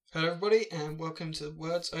Hello everybody and welcome to the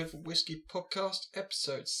Words Over Whiskey podcast,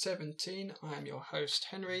 episode 17. I am your host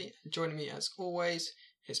Henry, and joining me as always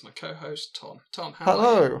is my co-host Tom. Tom, how are you?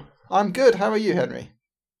 Hello, I'm good. How are you, Henry?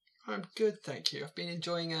 I'm good, thank you. I've been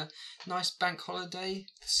enjoying a nice bank holiday.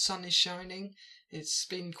 The sun is shining. It's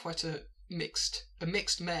been quite a mixed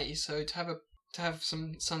May, so to have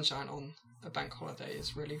some sunshine on a bank holiday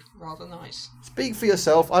is really rather nice. Speak for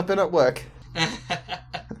yourself. I've been at work.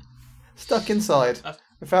 Stuck inside.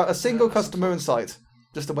 Without a single customer in sight.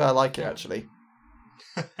 Just the way I like it, actually.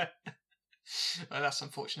 Well, that's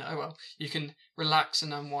unfortunate. Oh well, you can relax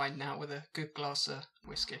and unwind now with a good glass of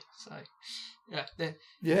whiskey. So, yeah.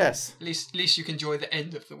 Yes. At least you can enjoy the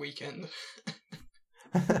end of the weekend.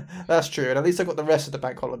 That's true, and at least I got the rest of the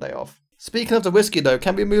bank holiday off. Speaking of the whiskey, though,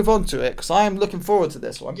 can we move on to it? Because I am looking forward to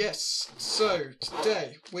this one. Yes. So,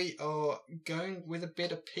 today we are going with a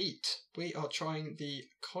bit of peat. We are trying the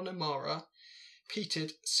Connemara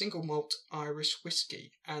peated single malt Irish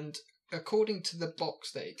whiskey, and according to the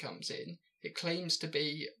box that it comes in, it claims to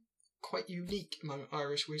be quite unique among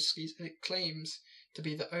Irish whiskies, and it claims to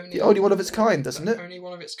be the only one of its kind, doesn't it? Only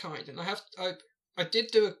one of its kind. And I did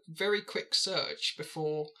do a very quick search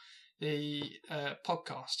before the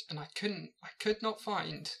podcast, and I could not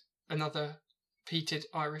find another peated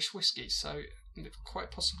Irish whiskey. So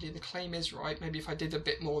quite possibly the claim is right. Maybe if I did a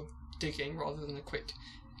bit more digging rather than a quick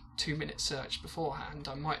 2-minute search beforehand,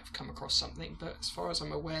 I might have come across something, but as far as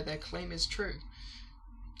I'm aware, their claim is true.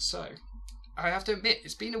 So, I have to admit,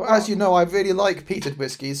 it's been a while. As you know, I really like peated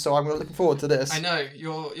whiskies, so I'm looking forward to this. I know,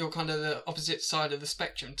 you're kind of the opposite side of the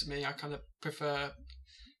spectrum to me. I kind of prefer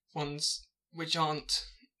ones which aren't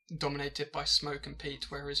dominated by smoke and peat,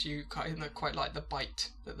 whereas you kind of quite like the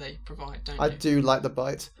bite that they provide, don't you? I do like the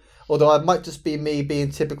bite, although it might just be me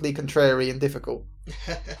being typically contrary and difficult.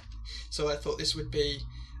 So I thought this would be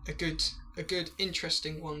a good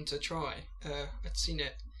interesting one to try. I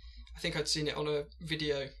think I'd seen it on a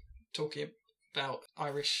video talking about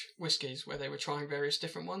Irish whiskies where they were trying various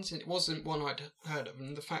different ones, and it wasn't one I'd heard of,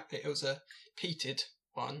 and the fact that it was a peated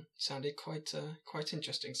one sounded quite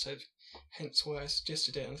interesting, so hence why I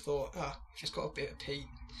suggested it and thought, I've just got a bit of peat.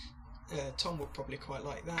 Tom would probably quite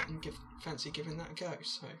like that and fancy giving that a go,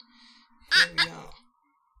 so here we are.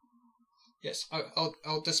 Yes,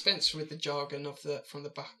 I'll dispense with the jargon from the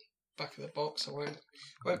back of the box. I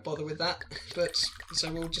won't bother with that. But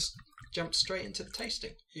so we'll just jump straight into the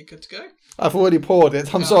tasting. You good to go? I've already poured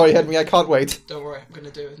it. I'm sorry, Henry. I can't wait. Don't worry. I'm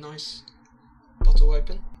going to do a nice bottle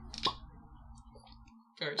open.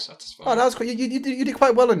 Very satisfying. Oh, that was quite. You did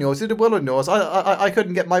quite well on yours. You did well on yours. I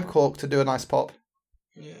couldn't get my cork to do a nice pop.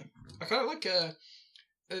 Yeah, I kind of like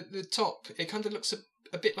the top. It kind of looks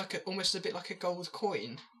a bit like almost a bit like a gold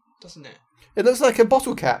coin, doesn't it? It looks like a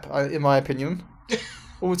bottle cap, in my opinion.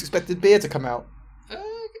 Almost expected beer to come out.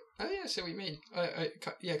 Oh yeah, I see what you mean.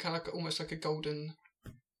 Yeah, kind of like almost like a golden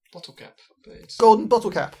bottle cap. But it's... Golden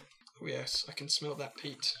bottle cap. Oh yes, I can smell that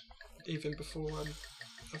peat even before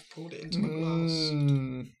I've poured it into my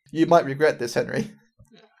glass. You might regret this, Henry.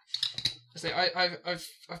 Yeah.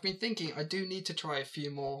 I've been thinking I do need to try a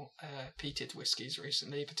few more peated whiskies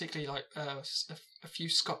recently, particularly like a few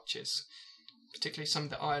scotches. Particularly some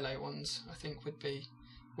of the Islay ones, I think would be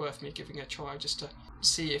worth me giving a try, just to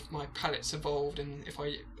see if my palate's evolved and if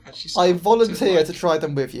I actually... I volunteer to try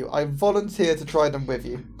them with you.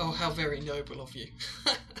 Oh, how very noble of you.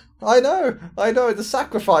 I know, the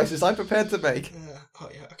sacrifices I'm prepared to make.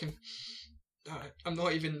 I can... I'm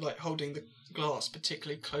not even like holding the glass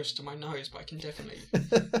particularly close to my nose, but I can definitely...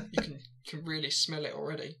 you can really smell it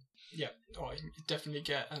already. Yeah, you definitely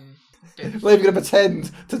get a bit of... We're going to pretend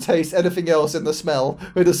to taste anything else in the smell.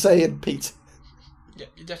 We're just saying peat. Yeah,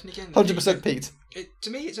 you're definitely getting 100% peat. To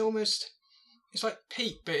me, it's like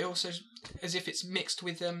peat, but it also as if it's mixed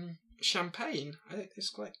with champagne.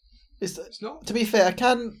 It's not. To be fair,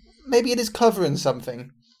 maybe it is covering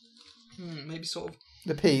something. Maybe sort of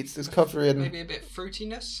the peat is covering. Maybe a bit of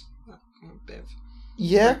fruitiness. A bit of.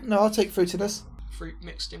 Yeah, no, I'll take fruitiness. Fruit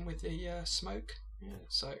mixed in with the smoke. Yeah,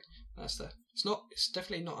 so that's it's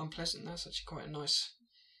definitely not unpleasant. That's actually quite a nice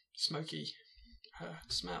smoky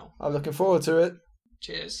smell. I'm looking forward to it.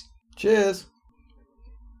 Cheers.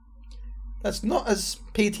 That's not as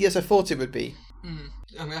peaty as I thought it would be. I'm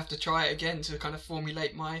gonna have to try it again to kind of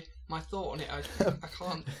formulate my thought on it. I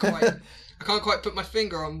can't quite put my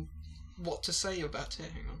finger on what to say about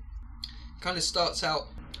it. Hang on. Kind of starts out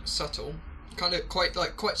subtle. Kind of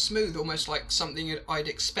quite smooth, almost like something I'd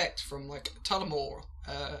expect from like Tullamore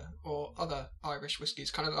or other Irish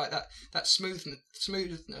whiskies. Kind of like that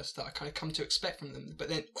smoothness that I kind of come to expect from them. But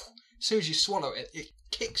then as soon as you swallow it, it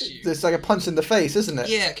kicks you. It's like a punch in the face, isn't it?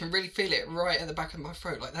 Yeah, I can really feel it right at the back of my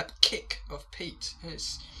throat, like that kick of peat.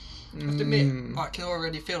 It's, I have to admit, I can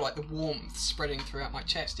already feel like the warmth spreading throughout my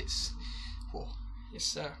chest. It's.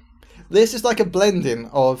 This is like a blending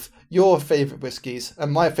of your favourite whiskies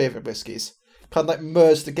and my favourite whiskies, kind of like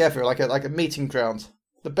merged together, like a meeting ground.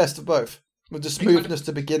 The best of both, with the smoothness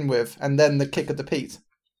to begin with, and then the kick of the peat.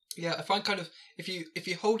 Yeah, I find kind of if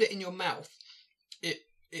you hold it in your mouth,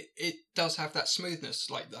 it does have that smoothness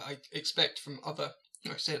like that I expect from other.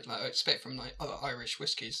 Like I said, like I expect from like other Irish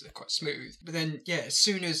whiskies. They're quite smooth, but then yeah, as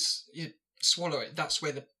soon as you swallow it, that's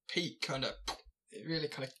where the peat kind of it really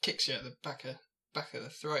kind of kicks you at the back of the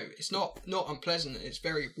throat. It's not unpleasant. It's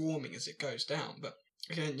very warming as it goes down, but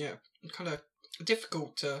again, yeah, kind of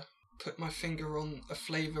difficult to put my finger on a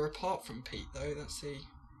flavour apart from peat though. That's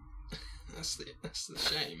the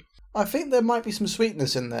shame. I think there might be some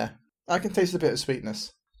sweetness in there. I can taste a bit of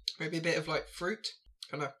sweetness. Maybe a bit of like fruit,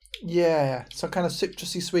 kind of. Yeah, some kind of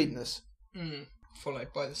citrusy sweetness.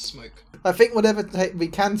 Followed by the smoke. I think whatever we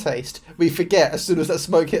can taste, we forget as soon as that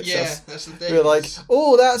smoke hits us. Yeah, that's the thing. We're like,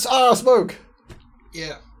 oh, that's smoke.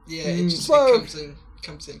 Yeah, smoke. It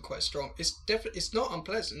comes in quite strong. It's not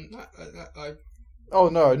unpleasant. Oh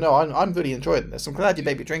no, I'm really enjoying this. I'm glad you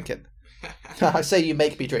made me drink it. I say you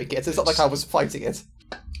make me drink it. It's not like I was fighting it.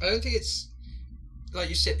 I don't think it's like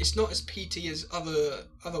you said. It's not as peaty as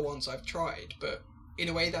other ones I've tried, but in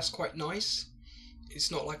a way that's quite nice.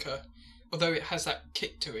 It's not like although it has that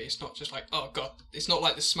kick to it. It's not just like, oh god. It's not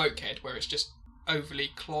like the Smokehead where it's just overly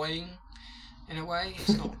cloying. In a way,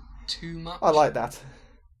 it's not too much. I like that.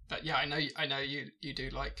 But yeah, I know you do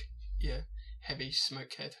like heavy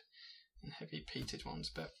Smokehead and heavy peated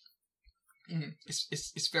ones, but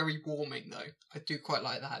it's very warming though. I do quite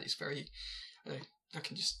like that. It's very I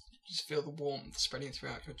can just feel the warmth spreading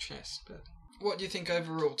throughout your chest. But what do you think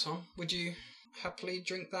overall, Tom? Would you happily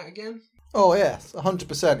drink that again? Oh yes,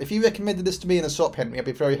 100%. If you recommended this to me in a shop, Henry, I'd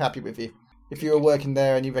be very happy with you. If you were working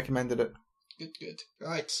there and you recommended it. Good.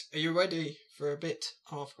 Right, are you ready for a bit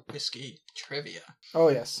of whiskey trivia? Oh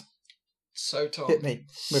yes. So Tom, hit me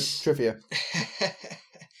with trivia.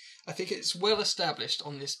 I think it's well established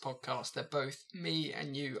on this podcast that both me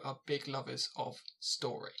and you are big lovers of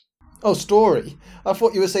story. Oh, story? I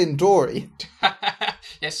thought you were saying Dory.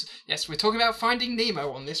 Yes, we're talking about Finding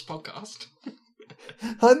Nemo on this podcast.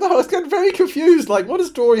 I know, I was getting very confused. Like, what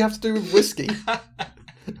does Dory have to do with whiskey?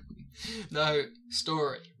 No,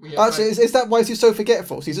 story. Actually, is that why he's so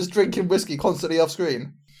forgetful? He's just drinking whiskey constantly off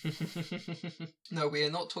screen. No, we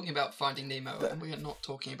are not talking about Finding Nemo, and we are not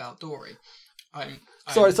talking about Dory.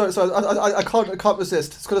 Sorry. I can't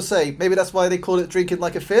resist. I was going to say, maybe that's why they call it drinking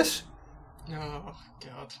like a fish. Oh,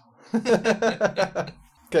 God.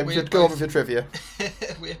 Okay, we should go on with your trivia.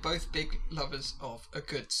 We're both big lovers of a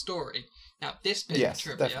good story. Now, this bit of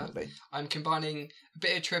trivia, definitely. I'm combining a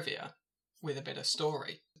bit of trivia with a bit of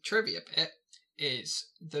story. The trivia bit is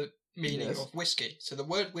the meaning of whiskey. So the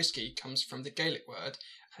word whiskey comes from the Gaelic word,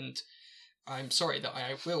 and I'm sorry that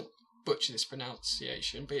I will butcher this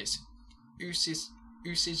pronunciation, but it's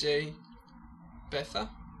Usije Betha.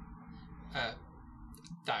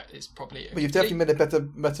 That is probably But you've definitely made a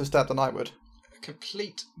better stat than I would. A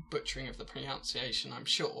complete butchering of the pronunciation, I'm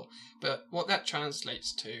sure, but what that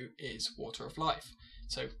translates to is water of life.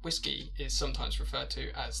 So whiskey is sometimes referred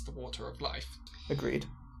to as the water of life. Agreed.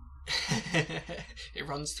 It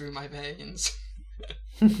runs through my veins.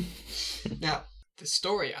 Now, the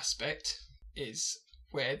story aspect is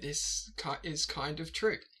where this is kind of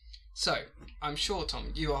true. So, I'm sure,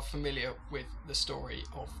 Tom, you are familiar with the story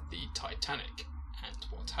of the Titanic and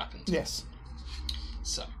what happened. Yes.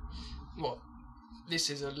 So, this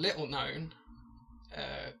is a little known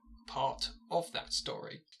part of that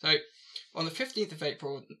story. So, on the 15th of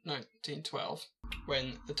April 1912,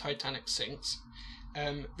 when the Titanic sinks,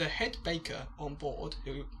 the head baker on board,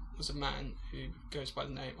 who was a man who goes by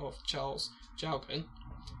the name of Charles Jalgren,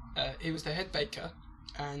 he was the head baker,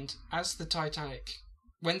 and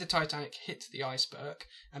when the Titanic hit the iceberg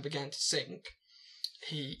and began to sink,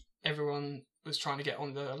 everyone was trying to get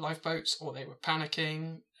on the lifeboats, or they were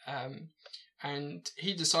panicking, and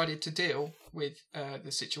he decided to deal with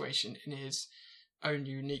the situation in his own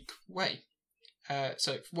unique way.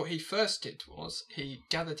 So what he first did was he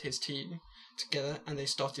gathered his team together and they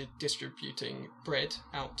started distributing bread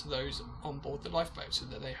out to those on board the lifeboat so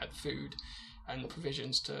that they had food and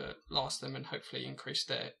provisions to last them and hopefully increase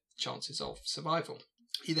their chances of survival.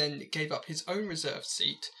 He then gave up his own reserved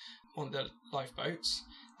seat on the lifeboats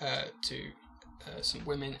to some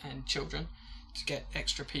women and children to get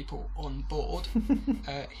extra people on board.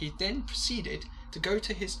 He then proceeded to go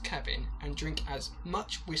to his cabin and drink as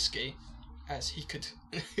much whiskey as he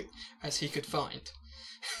could find.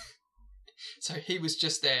 So he was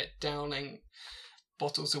just there downing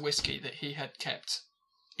bottles of whiskey that he had kept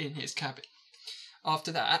in his cabin.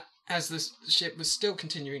 After that, as the ship was still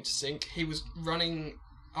continuing to sink, he was running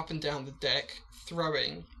up and down the deck,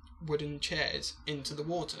 throwing wooden chairs into the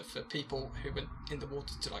water for people who were in the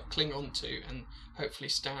water to cling on to and hopefully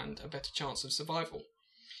stand a better chance of survival.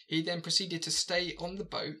 He then proceeded to stay on the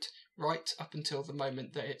boat right up until the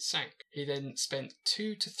moment that it sank. He then spent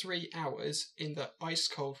 2 to 3 hours in the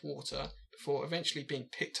ice-cold water before eventually being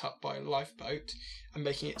picked up by a lifeboat and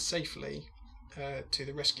making it safely to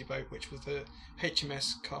the rescue boat, which was the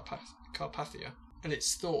HMS Carpathia. And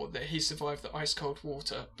it's thought that he survived the ice-cold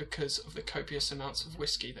water because of the copious amounts of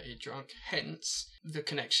whiskey that he drank, hence the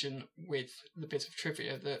connection with the bit of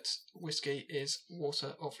trivia that whiskey is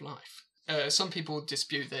water of life. Some people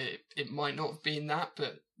dispute that it might not have been that,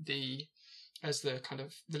 but the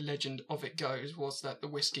legend of it goes was that the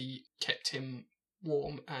whiskey kept him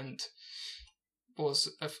warm and was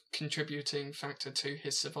a contributing factor to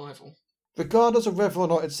his survival. Regardless of whether or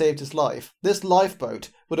not it saved his life, this lifeboat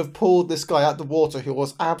would have pulled this guy out the water who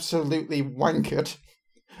was absolutely wankered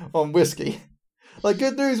on whiskey. Like,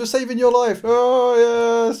 good news, we're saving your life!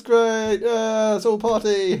 Oh, yes, great! Yes, all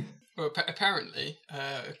party! Well, apparently,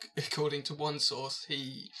 according to one source,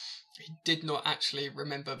 he did not actually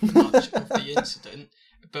remember much of the incident,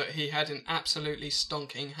 but he had an absolutely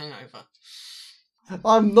stonking hangover.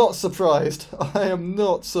 I'm not surprised. I am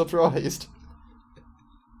not surprised.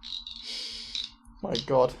 My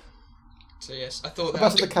God. So yes, I thought that...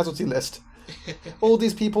 That's the casualty list. All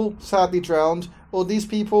these people sadly drowned. All these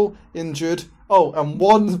people injured. Oh, and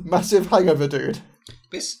one massive hangover dude.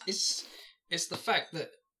 It's the fact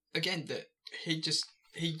that, again, that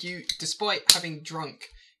despite having drunk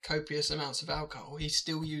copious amounts of alcohol, he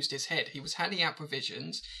still used his head. He was handing out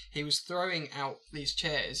provisions. He was throwing out these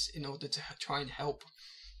chairs in order to try and help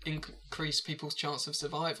increase people's chance of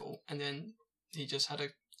survival. And then he just had a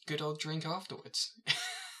good old drink afterwards.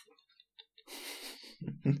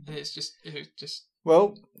 And it was just...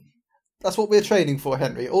 Well, that's what we're training for,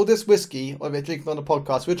 Henry. All this whiskey that we're drinking on the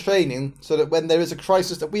podcast, we're training so that when there is a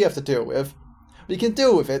crisis that we have to deal with, we can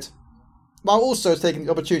deal with it, while also taking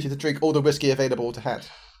the opportunity to drink all the whiskey available to hand.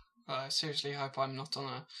 I seriously hope I'm not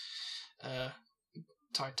on a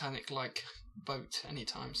Titanic-like boat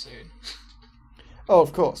anytime soon. Oh,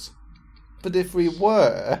 of course. But if we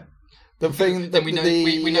were, the thing that we know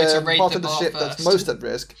to raid part the of the bar ship first. that's most at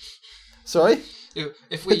risk. Sorry?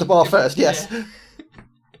 If we hit the bar first, yes. Yeah.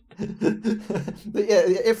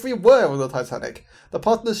 If we were on the Titanic, the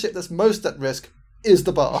part of the ship that's most at risk is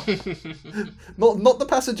the bar. not the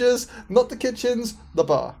passengers, not the kitchens, the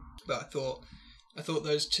bar. But I thought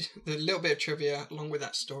the little bit of trivia along with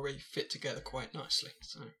that story fit together quite nicely.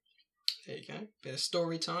 So there you go, bit of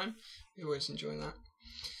story time. We always enjoy that.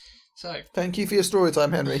 So thank you for your story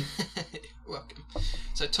time, Henry. Welcome.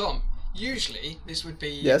 So Tom, usually this would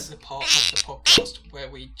be the part of the podcast where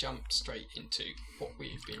we jump straight into what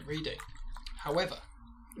we've been reading. However,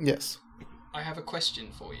 yes, I have a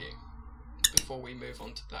question for you before we move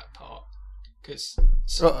on to that part. Because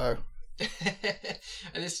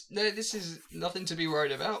and this is nothing to be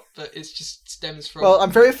worried about, but it just stems from... Well,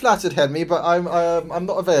 I'm very flattered, Henry, but I'm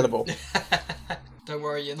not available. Don't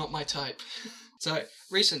worry, you're not my type. So,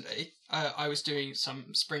 recently, I was doing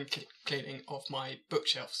some spring cleaning of my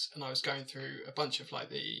bookshelves, and I was going through a bunch of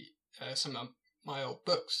some of my old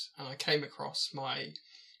books, and I came across my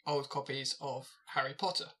old copies of Harry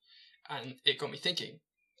Potter, and it got me thinking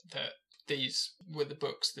that these were the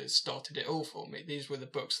books that started it all for me. These were the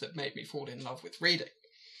books that made me fall in love with reading.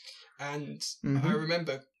 And I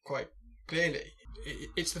remember quite clearly,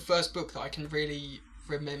 it's the first book that I can really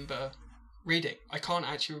remember reading. I can't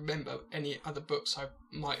actually remember any other books I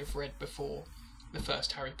might have read before the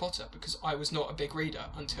first Harry Potter, because I was not a big reader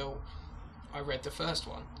until I read the first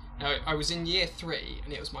one. Now, I was in year 3,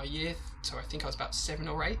 and it was my so I think I was about 7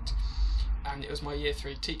 or 8, and it was my year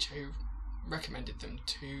 3 teacher who recommended them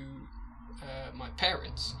to my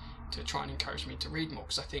parents to try and encourage me to read more,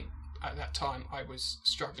 because I think at that time I was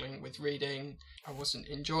struggling with reading. I wasn't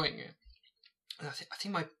enjoying it, and I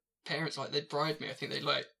think my parents, they bribed me. I think they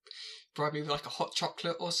bribed me with a hot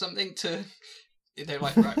chocolate or something. They're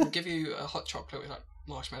like, right, we'll give you a hot chocolate with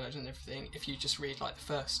marshmallows and everything if you just read the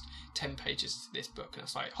first 10 pages of this book. And I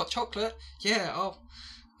was like, hot chocolate? Yeah,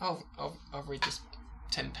 I'll read this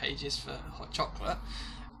 10 pages for hot chocolate.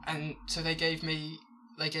 And so they gave me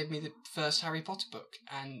the first Harry Potter book,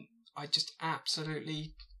 and I just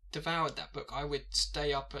absolutely devoured that book. I would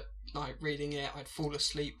stay up at night reading it. I'd fall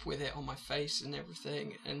asleep with it on my face and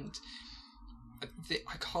everything. And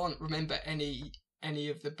I can't remember any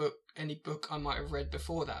book I might have read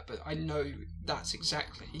before that, but I know that's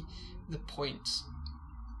exactly the point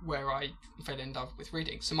where I fell in love with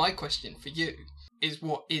reading. So my question for you is,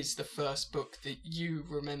 what is the first book that you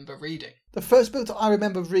remember reading? The first book that I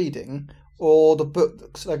remember reading, or the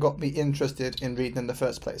books that got me interested in reading in the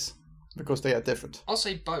first place? Because they are different. I'll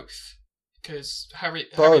say both, because Harry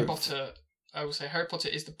Potter, I will say Harry Potter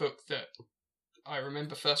is the book that I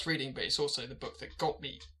remember first reading, but it's also the book that got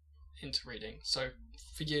me into reading. So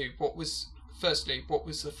for you, what was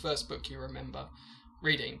the first book you remember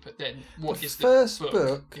reading? But then what is the first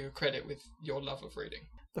book you credit with your love of reading?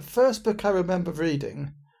 The first book I remember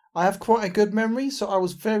reading, I have quite a good memory, so I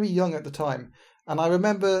was very young at the time. And I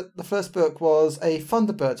remember the first book was a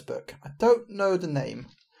Thunderbirds book. I don't know the name,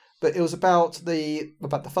 but it was about the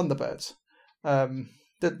Thunderbirds.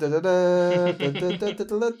 Did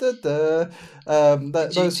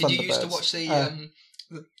you used to watch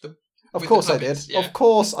the Of course I did. Yeah. Of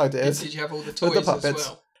course I did. Did you have all the toys with the puppets as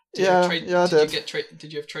well? I did.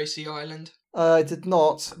 Did you have Tracy Island? I did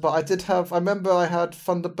not, but I did have. I remember I had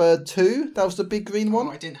Thunderbird 2. That was the big green one.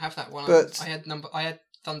 Oh, I didn't have that one. But I had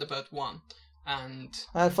Thunderbird 1, and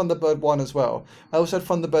I had Thunderbird 1 as well. I also had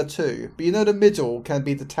Thunderbird 2, but you know the middle can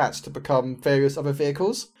be detached to become various other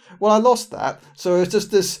vehicles. Well, I lost that, so it's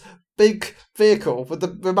just this big vehicle with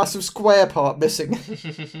the massive square part missing,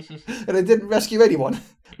 and it didn't rescue anyone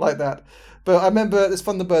like that. But I remember this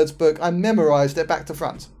Thunderbirds book, I memorised it back to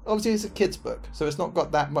front. Obviously it's a kid's book, so it's not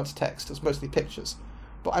got that much text, it's mostly pictures.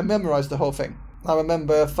 But I memorised the whole thing. I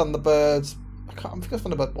remember Thunderbirds, I think it was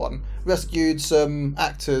Thunderbird 1, rescued some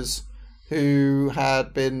actors who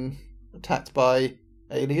had been attacked by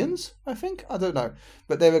aliens, I think? I don't know.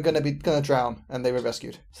 But they were going to drown, and they were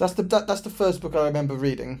rescued. So that's the first book I remember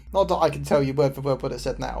reading. Not that I can tell you word for word what it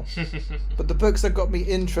said now. But the books that got me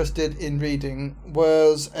interested in reading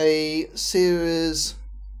was a series,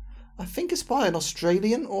 I think it's by an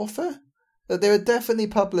Australian author. They were definitely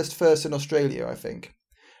published first in Australia, I think.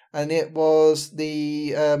 And it was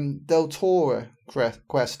the Deltora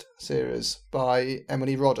Quest series by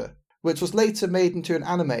Emily Rodda, which was later made into an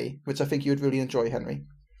anime, which I think you would really enjoy, Henry.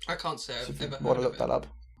 I can't say I've ever heard want to of look it. that up.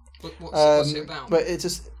 What's it about? But it's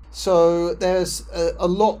just so there's a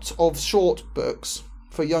lot of short books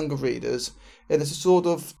for younger readers. It is a sort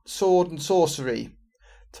of sword and sorcery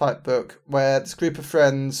type book where this group of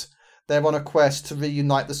friends, they're on a quest to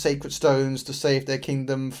reunite the sacred stones to save their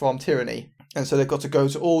kingdom from tyranny. And so they've got to go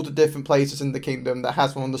to all the different places in the kingdom that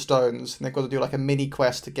has one of the stones, and they've got to do like a mini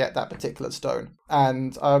quest to get that particular stone.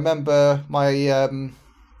 And I remember my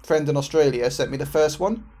friend in Australia sent me the first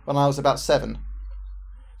one when I was about 7.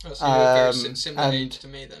 Oh, so you're a very similar age to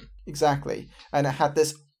me then. Exactly. And it had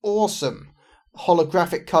this awesome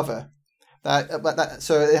holographic cover.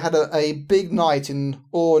 So it had a big knight in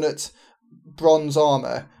ornate bronze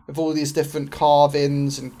armour with all these different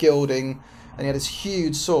carvings and gilding, and he had this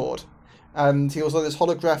huge sword. And he was on this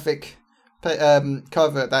holographic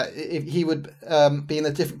cover that he would be in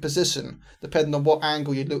a different position depending on what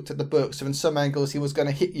angle you looked at the book. So in some angles he was going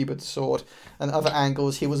to hit you with the sword, and other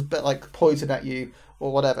angles he was a bit like pointed at you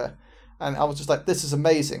or whatever. And I was just like, this is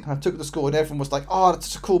amazing. And I took it to school and everyone was like, oh, that's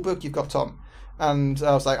such a cool book you've got, Tom. And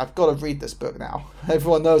I was like, I've got to read this book now.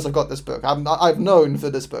 Everyone knows I've got this book. I've known for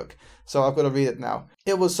this book, so I've got to read it now.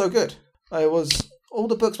 It was so good. It was all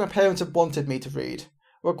the books my parents had wanted me to read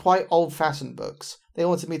were quite old-fashioned books. They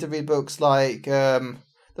wanted me to read books like The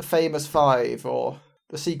Famous Five or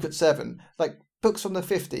The Secret Seven, like books from the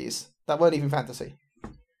 50s that weren't even fantasy.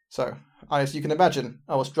 So, as you can imagine,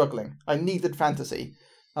 I was struggling. I needed fantasy,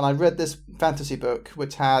 and I read this fantasy book,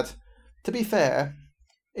 which had, to be fair,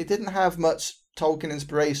 it didn't have much Tolkien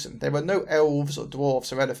inspiration. There were no elves or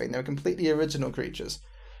dwarves or anything. They were completely original creatures.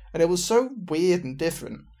 And it was so weird and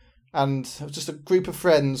different. And it was just a group of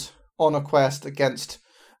friends on a quest against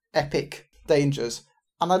epic dangers,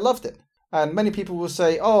 and I loved it. And many people will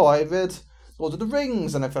say, oh, I read Lord of the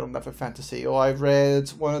Rings and I fell in love with fantasy, or I read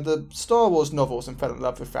one of the Star Wars novels and fell in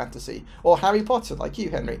love with fantasy, or Harry Potter, like you,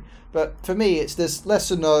 Henry. But for me, it's this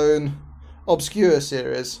lesser known, obscure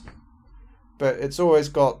series, but it's always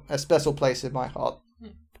got a special place in my heart.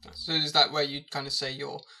 So is that where you'd kind of say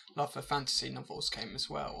your love for fantasy novels came as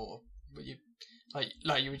well, or were you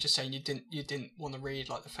like you were just saying you didn't want to read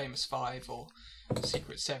like The Famous Five or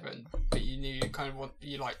Secret Seven, but you knew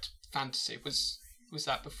you liked fantasy. Was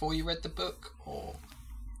that before you read the book, or?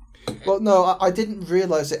 Well, no, I didn't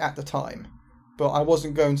realise it at the time, but I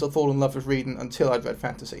wasn't going to fall in love with reading until I'd read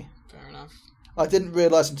fantasy. Fair enough. I didn't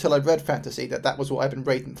realise until I read fantasy that was what I've been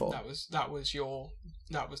rating for. That was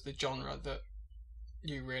the genre that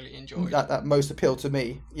you really enjoyed. That most appealed to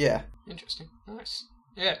me. Yeah. Interesting. Nice.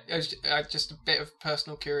 Yeah, it was just a bit of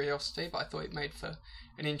personal curiosity, but I thought it made for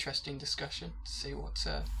an interesting discussion to see what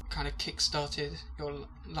kind of kick-started your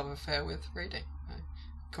love affair with reading.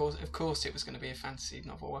 Of course, it was going to be a fantasy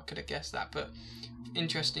novel. I could have guessed that, but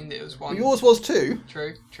interesting that it was one. Yours was too.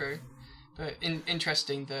 True. But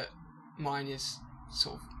interesting that mine is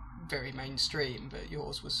sort of very mainstream, but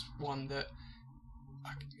yours was one that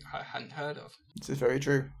I hadn't heard of. This is very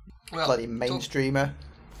true. Well, bloody mainstreamer.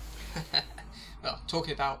 Well,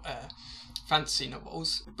 talking about fantasy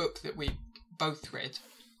novels, the book that we both read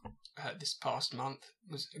this past month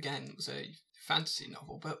was a fantasy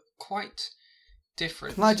novel, but quite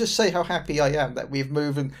different. Can I just say how happy I am that we've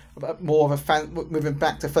moving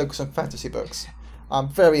back to focus on fantasy books? I'm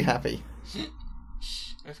very happy.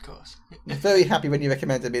 Of course. I'm very happy when you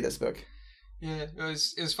recommended me this book. Yeah, it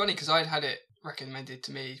was funny because I'd had it recommended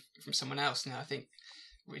to me from someone else, and I think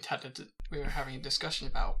we were having a discussion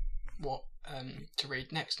about what to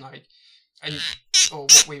read next, or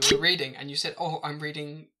what we were reading, and you said, "Oh, I'm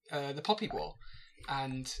reading The Poppy War,"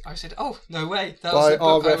 and I said, "Oh, no way, that was the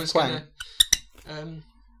book I was going to."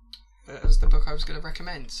 That was the book I was going to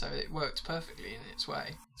recommend, so it worked perfectly in its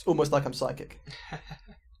way. It's almost like I'm psychic.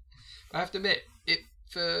 I have to admit,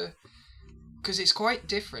 because it's quite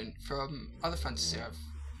different from other fantasy I've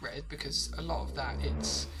read, because a lot of that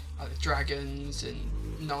it's like dragons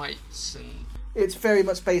and knights and... It's very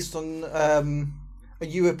much based on a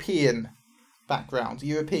European background,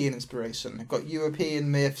 European inspiration. They've got European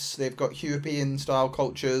myths, they've got European style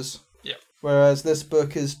cultures. Yeah. Whereas this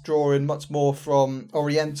book is drawing much more from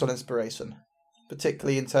Oriental inspiration,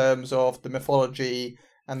 particularly in terms of the mythology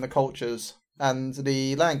and the cultures and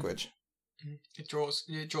the language. It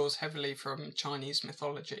draws heavily from Chinese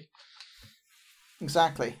mythology.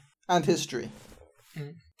 Exactly. And history.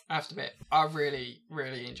 I have to admit, I really,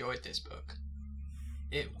 really enjoyed this book.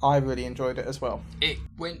 I really enjoyed it as well. It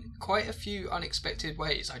went quite a few unexpected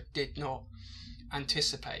ways I did not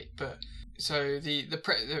anticipate. But so the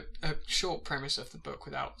short premise of the book,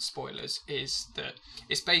 without spoilers, is that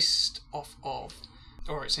it's based off of,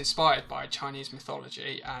 or it's inspired by Chinese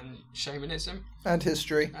mythology and shamanism. And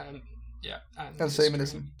history. And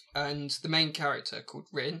shamanism. And the main character, called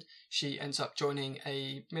Rin, she ends up joining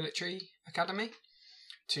a military academy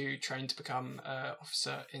to train to become an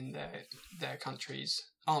officer in their country's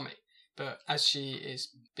army. But as she is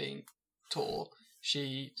being taught,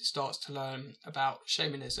 she starts to learn about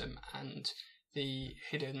shamanism and the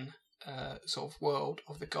hidden sort of world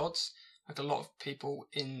of the gods. Like, a lot of people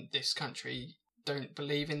in this country don't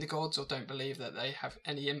believe in the gods or don't believe that they have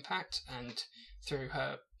any impact, and through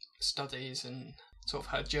her studies and sort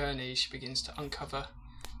of her journey, she begins to uncover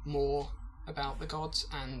more about the gods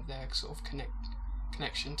and their sort of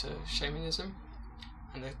connection to shamanism,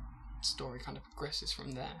 and the story kind of progresses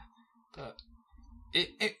from there. But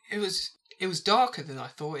it was darker than I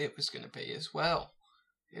thought it was going to be as well.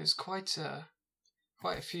 It was quite a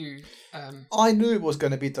few. I knew it was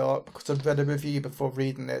going to be dark because I'd read a review before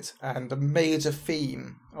reading it, and the major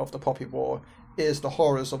theme of the Poppy War is the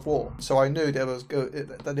horrors of war. So I knew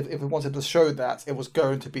that if we wanted to show that, it was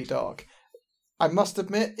going to be dark. I must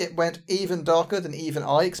admit, it went even darker than even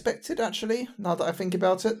I expected, actually, now that I think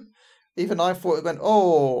about it. Even I thought it went,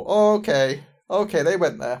 okay, they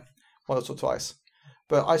went there once or twice.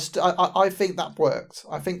 But I think that worked.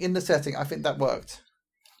 I think in the setting, I think that worked.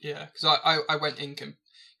 Yeah, because I went in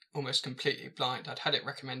almost completely blind. I'd had it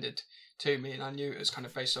recommended to me, and I knew it was kind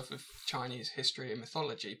of based off of Chinese history and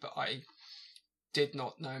mythology, but I did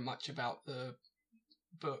not know much about the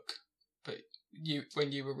book. But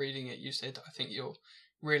when you were reading it, you said, I think you'll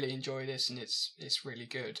really enjoy this, and it's really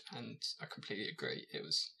good, and I completely agree.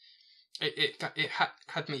 It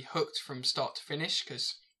had me hooked from start to finish,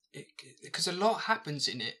 because a lot happens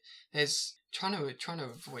in it. There's trying to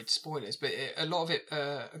avoid spoilers, but a lot of it,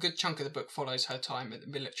 a good chunk of the book follows her time at the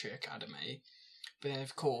military academy. But then,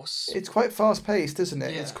 of course, it's quite fast paced, isn't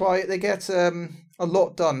it? Yeah. They get a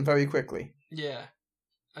lot done very quickly. Yeah,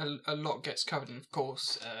 a lot gets covered, and of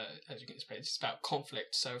course, as you can expect, it's about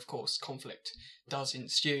conflict. So of course, conflict does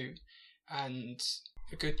ensue, and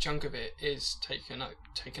a good chunk of it is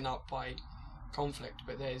taken up by conflict.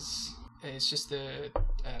 But there's just the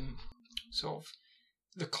sort of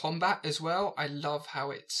the combat as well. I love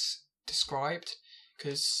how it's described,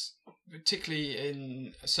 because particularly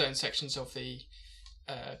in certain sections of the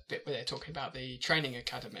bit where they're talking about the training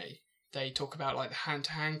academy, they talk about like the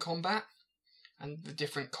hand-to-hand combat and the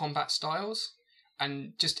different combat styles,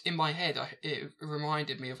 and just in my head, it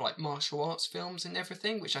reminded me of like martial arts films and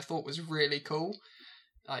everything, which I thought was really cool.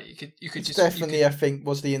 Like you could It's just definitely, I think,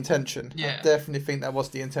 was the intention. Yeah. I definitely think that was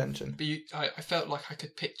the intention. But I felt like I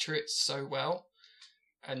could picture it so well,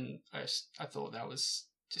 and I thought that was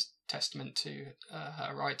just testament to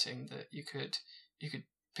her writing, that you could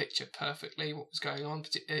picture perfectly what was going on.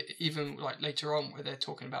 Even like later on, where they're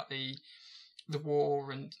talking about the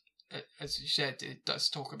war, and as you said, it does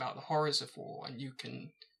talk about the horrors of war, and you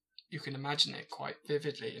can imagine it quite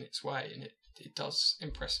vividly in its way, and it does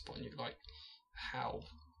impress upon you like how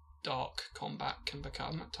dark combat can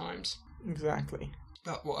become at times. Exactly.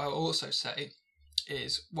 But what I'll also say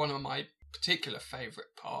is one of my particular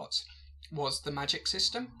favourite parts was the magic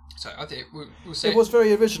system. So I think we'll say it was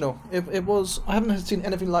very original. It was. I haven't seen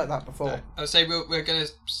anything like that before. I'll say we're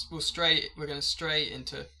gonna stray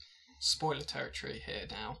into spoiler territory here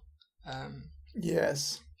now.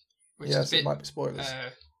 Yes. Which Yes, is a bit, it might be spoilers.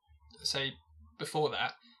 Say before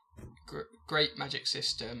that, great magic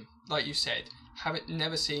system. Like you said,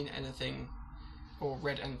 never seen anything or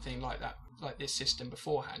read anything like that, like this system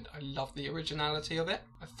beforehand. I love the originality of it.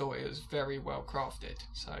 I thought it was very well crafted.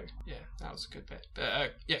 So yeah, that was a good bit.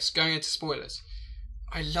 But yes, going into spoilers,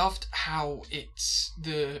 I loved how it's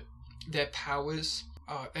their powers.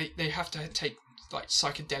 They have to take like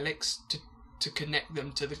psychedelics to connect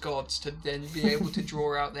them to the gods to then be able to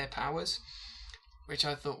draw out their powers, which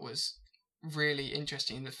I thought was really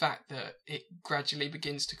interesting. The fact that it gradually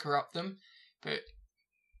begins to corrupt them, but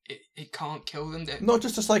it can't kill them. Not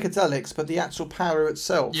just the psychedelics, but the actual power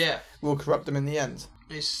itself will corrupt them in the end.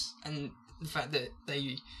 And the fact that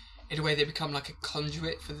they, in a way, they become like a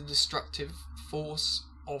conduit for the destructive force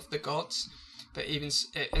of the gods. But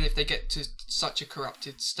and if they get to such a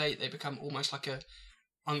corrupted state, they become almost like a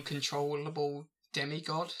uncontrollable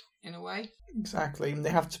demigod in a way. Exactly, and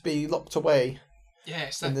they have to be locked away.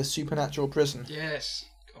 Yes, in this supernatural prison. Yes.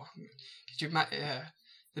 God, could you imagine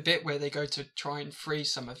the bit where they go to try and free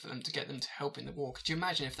some of them to get them to help in the war? Could you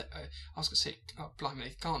imagine if I was going to say, blimey,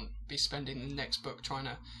 they can't be spending the next book trying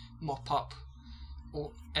to mop up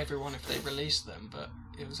everyone if they release them, but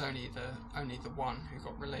it was only the one who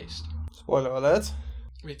got released. Spoiler alert.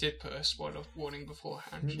 We did put a spoiler warning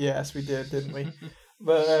beforehand. Yes, we did, didn't we?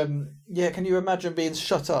 But can you imagine being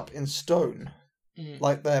shut up in stone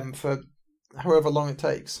like them for however long it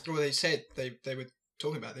takes? Well, they said they were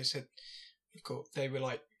talking about. They said, of course, they were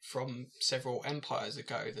like from several empires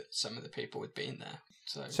ago that some of the people had been there.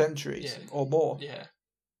 So centuries or more. Yeah,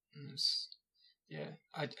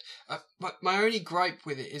 But my only gripe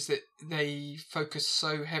with it is that they focus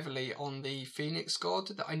so heavily on the Phoenix God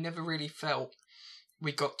that I never really felt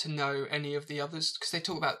we got to know any of the others, because they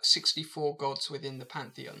talk about 64 gods within the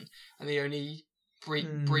pantheon, and they only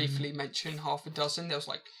briefly mention half a dozen. There was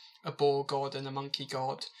like a boar god and a monkey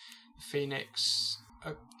god, Phoenix,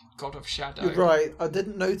 a god of shadow. You're right. I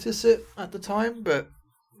didn't notice it at the time, but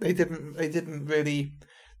they didn't really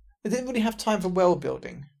have time for world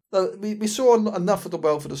building. We saw enough of the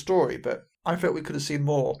world for the story, but I felt we could have seen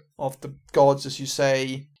more of the gods, as you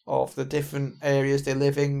say, of the different areas they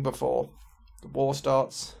live in before the war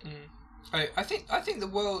starts. I think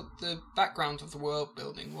the background of the world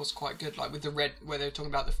building was quite good, like with the red, where they were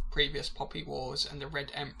talking about the previous Poppy Wars and the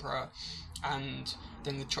Red Emperor, and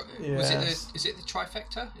then is it the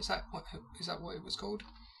Trifecta? Is that what it was called?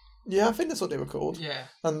 Yeah, I think that's what they were called. Yeah,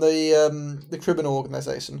 and the criminal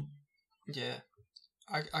organisation. Yeah,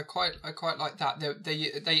 I quite like that.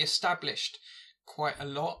 They established quite a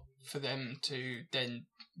lot for them to then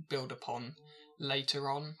build upon later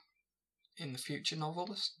on in the future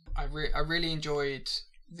novels. I really enjoyed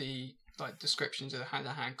the descriptions of the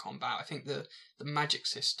hand-to-hand combat. I think the magic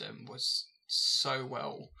system was so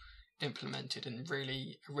well implemented and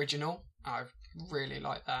really original. I really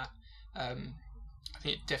like that. I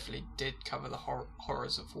think it definitely did cover the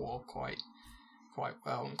horrors of war quite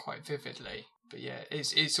well and quite vividly. But yeah,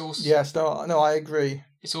 it's also I agree.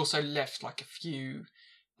 It's also left like a few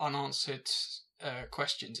unanswered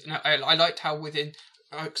questions, and I liked how within.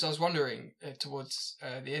 Because I was wondering towards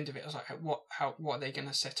the end of it, I was like, what are they going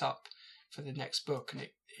to set up for the next book? And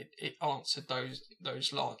it answered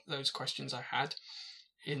those questions I had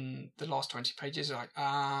in the last 20 pages. Like,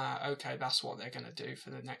 okay, that's what they're going to do for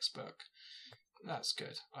the next book. That's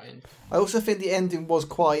good. I also think the ending was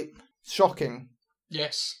quite shocking.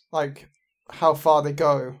 Yes. Like how far they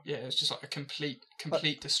go. Yeah, it's just like a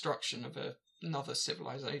complete destruction of another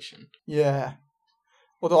civilization. Yeah.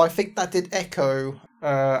 Although I think that did echo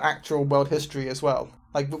actual world history as well.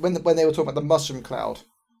 Like when they were talking about the mushroom cloud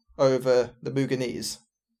over the Muganese,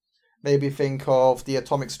 maybe think of the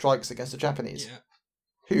atomic strikes against the Japanese,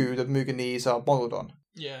 who the Muganese are modelled on.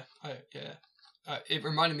 Yeah, it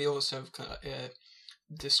reminded me also of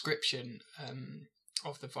description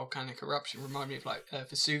of the volcanic eruption. Reminded me of like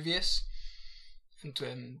Vesuvius,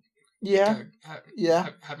 and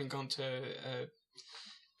having gone to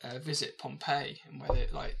visit Pompeii, and where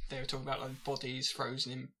they were talking about like bodies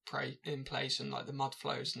frozen in place and like the mud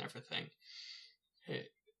flows and everything.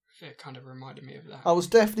 It kind of reminded me of that. I was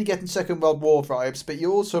definitely getting Second World War vibes, but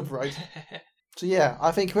you're also right. So yeah,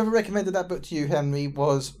 I think whoever recommended that book to you, Henry,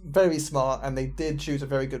 was very smart, and they did choose a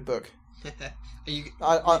very good book.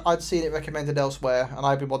 I'd seen it recommended elsewhere, and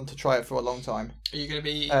I've been wanting to try it for a long time. Are you going to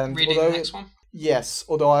be reading the next one? Yes,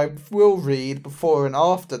 although I will read before and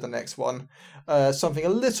after the next one something a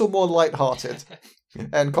little more light-hearted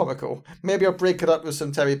and comical. Maybe I'll break it up with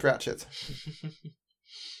some Terry Pratchett.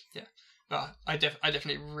 I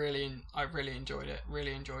definitely really enjoyed it.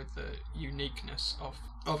 Really enjoyed the uniqueness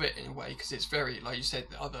of it in a way, because it's very, like you said,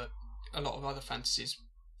 a lot of other fantasies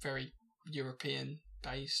very European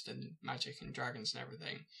based and magic and dragons and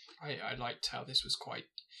everything. I liked how this was quite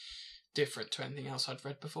different to anything else I'd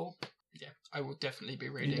read before. Yeah, I will definitely be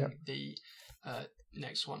reading the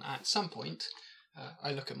next one at some point.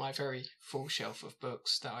 I look at my very full shelf of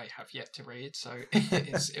books that I have yet to read, so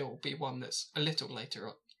it will be one that's a little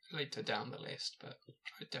later down the list, but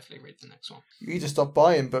I'd definitely read the next one. You need to stop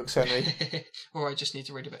buying books, Henry. Or I just need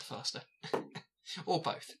to read a bit faster. Or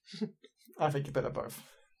both. I think you better both.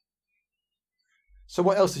 So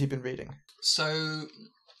what else have you been reading? So,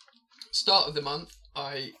 start of the month,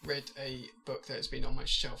 I read a book that has been on my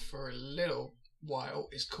shelf for a little while.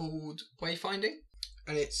 It's called Wayfinding,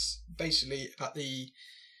 and it's basically about the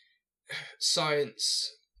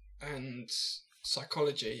science and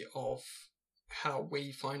psychology of how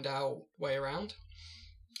we find our way around,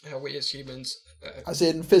 how we as humans, as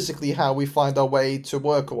in physically how we find our way to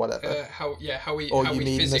work or whatever. How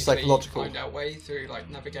we physically find our way through like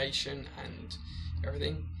navigation and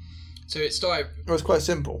everything. So it started. It was quite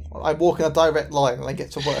simple. I walk in a direct line and I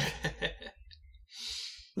get to work.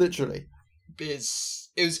 Literally. Because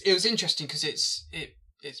it was interesting because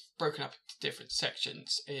it's broken up into different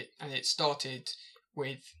sections. It started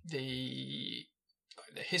with the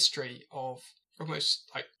history of almost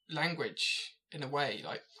like language in a way,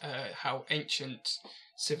 like how ancient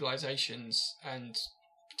civilizations and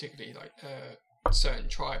particularly like certain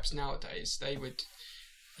tribes nowadays, they would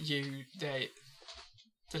use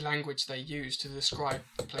the language they use to describe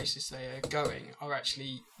the places they are going are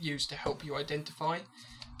actually used to help you identify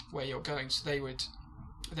where you're going. So they would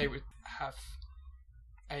have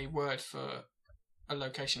a word for a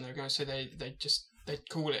location they're going. So they'd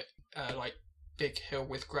call it like big hill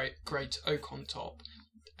with great oak on top.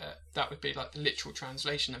 That would be like the literal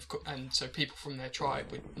translation and so people from their tribe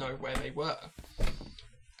would know where they were.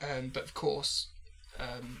 But of course,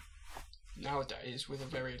 nowadays with a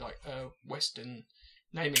very like Western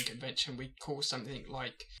naming convention, we call something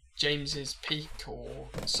like James's Peak or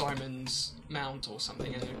Simon's Mount or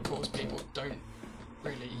something, and of course people don't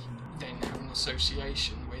really then have an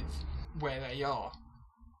association with where they are.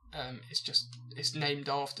 It's named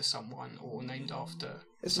after someone or named after.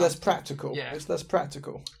 It's something. Less practical. Yeah, it's less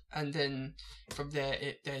practical. And then from there,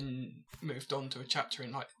 it then moved on to a chapter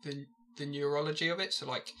in like the neurology of it. So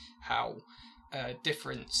like how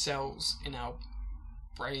different cells in our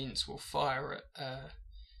brains will fire at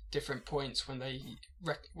different points when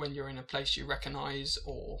when you're in a place you recognise,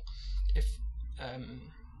 or if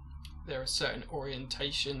there are certain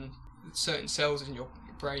cells in your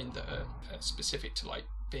brain that are specific to like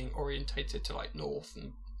being orientated to like north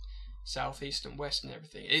and south, east and west and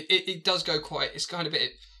everything. It does go quite. It's kind of a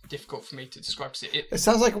bit difficult for me to describe because it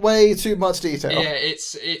sounds like way too much detail. Yeah,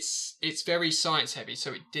 it's very science heavy.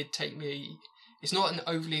 So it did take me. It's not an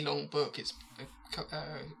overly long book. It's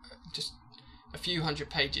just a few hundred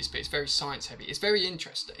pages, but it's very science heavy. It's very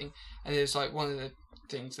interesting, and there's like one of the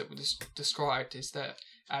things that was described is that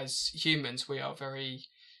as humans we are very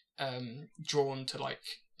drawn to like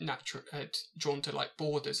drawn to like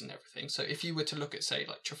borders and everything. So if you were to look at say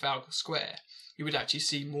like Trafalgar Square, you would actually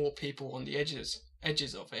see more people on the edges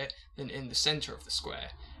of it than in the centre of the square.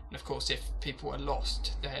 And of course, if people are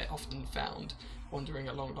lost, they're often found wandering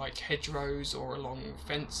along like hedgerows or along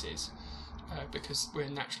fences, because we're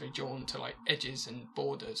naturally drawn to like edges and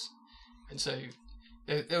borders. And so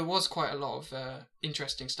there was quite a lot of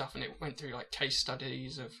interesting stuff, and it went through like case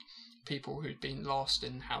studies of people who'd been lost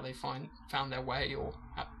and how they found their way or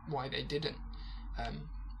why they didn't.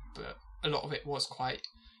 But a lot of it was quite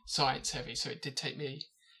science heavy, so it did take me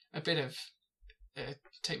a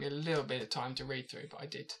little bit of time to read through, but I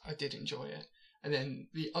did enjoy it. And then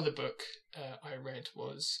the other book I read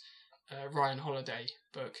was Ryan Holiday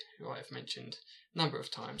book, who I have mentioned a number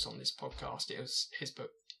of times on this podcast. It was his book.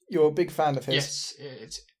 You're a big fan of his. Yes,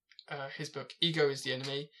 it's his book, Ego is the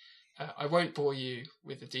Enemy. I won't bore you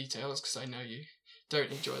with the details because I know you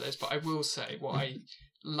don't enjoy those, but I will say what I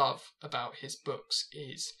love about his books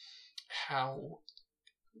is how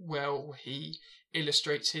well he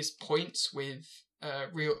illustrates his points with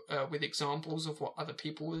with examples of what other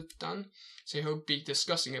people have done. So he'll be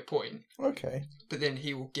discussing a point, Okay. but then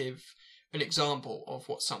he will give an example of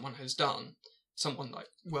what someone has done. Someone like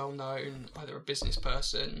well known, either a business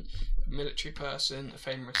person, a military person, a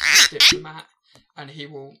famous diplomat, and he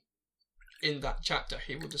will, in that chapter,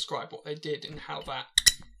 he will describe what they did and how that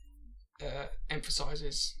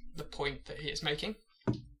emphasises the point that he is making.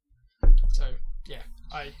 So yeah,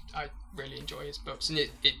 I really enjoy his books, and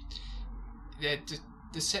they're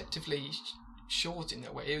deceptively short in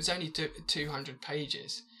their way. It was only 200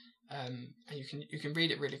 pages, and you can read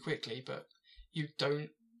it really quickly, but you don't,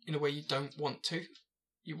 in a way, you don't want to.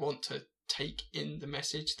 You want to take in the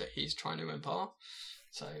message that he's trying to impart.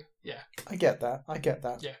 So yeah, I get that.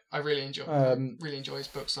 yeah, I really enjoy his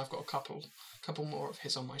books, and I've got a couple more of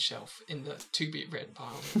his on my shelf in the to be read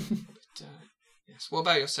pile. But yes, what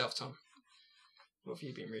about yourself, Tom? What have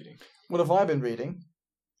you been reading? What have I been reading?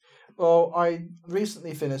 Well, I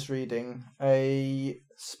recently finished reading a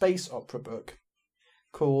space opera book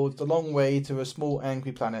called The Long Way to a Small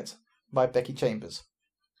Angry Planet by Becky Chambers.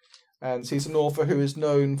 And she's an author who is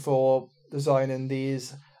known for designing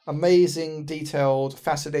these amazing, detailed,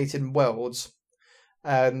 fascinating worlds.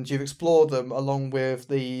 And you've explored them along with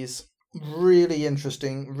these really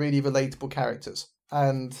interesting, really relatable characters.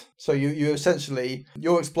 And so you're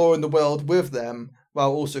exploring the world with them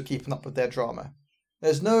while also keeping up with their drama.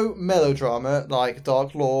 There's no melodrama like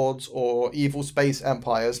Dark Lords or evil space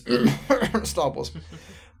empires, Star Wars.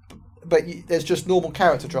 But there's just normal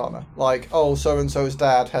character drama, like, oh, so-and-so's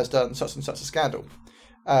dad has done such and such a scandal.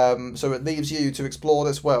 So it leaves you to explore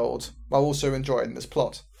this world while also enjoying this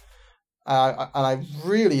plot. And I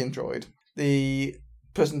really enjoyed the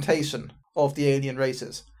presentation of the alien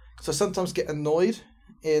races. So I sometimes get annoyed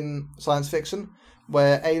in science fiction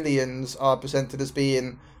where aliens are presented as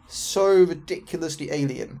being so ridiculously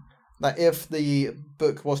alien that if the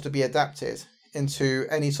book was to be adapted into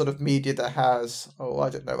any sort of media that has,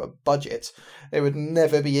 a budget, they would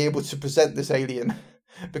never be able to present this alien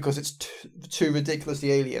because it's too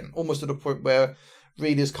ridiculously alien, almost to the point where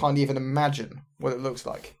readers can't even imagine what it looks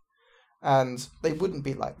like. And they wouldn't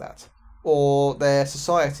be like that. Or their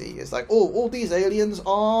society is like, all these aliens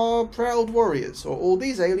are proud warriors, or all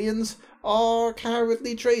these aliens are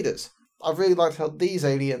cowardly traders. I really liked how these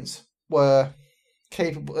aliens were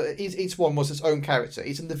capable. Each one was its own character.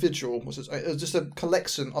 Each individual was it was just a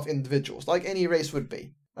collection of individuals, like any race would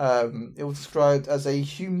be. It was described as a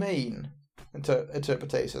humane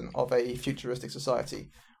interpretation of a futuristic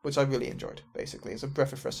society, which I really enjoyed. Basically, it's a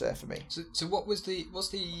breath of fresh air for me. So what's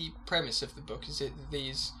the premise of the book? Is it that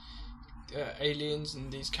these aliens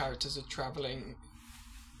and these characters are travelling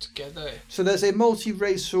together? So there's a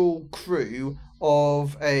multi-racial crew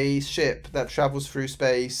of a ship that travels through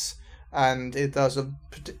space, and it does a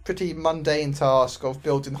pretty mundane task of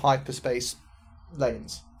building hyperspace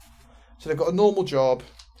lanes. So they've got a normal job,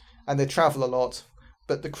 and they travel a lot,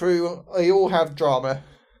 but the crew, they all have drama.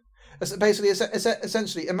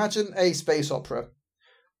 Essentially, imagine a space opera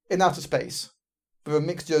in outer space with a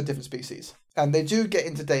mixture of different species. And they do get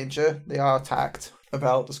into danger. They are attacked,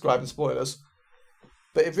 without describing spoilers.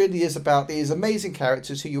 But it really is about these amazing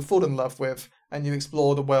characters who you fall in love with, and you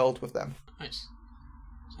explore the world with them. Nice.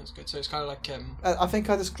 Sounds good. So it's kind of like... I think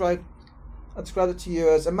I described it to you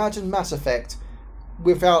as, imagine Mass Effect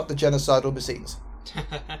without the genocidal machines.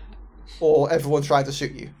 Or everyone trying to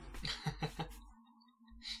shoot you.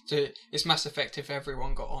 So it's Mass Effect if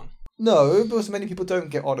everyone got on. No, because many people don't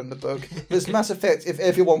get on in the book. There's Mass Effect if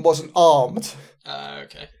everyone wasn't armed.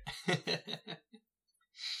 Okay.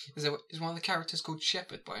 Is one of the characters called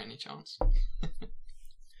Shepard by any chance?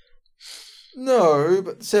 No,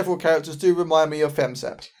 but several characters do remind me of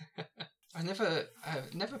FemSep. I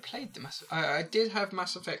never played the Mass. I did have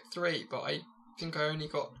Mass Effect 3, but I think I only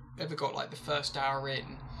ever got like the first hour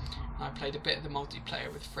in. And I played a bit of the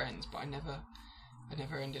multiplayer with friends, but I never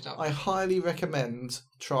ended up. I highly recommend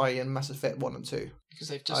trying Mass Effect 1 and 2. Because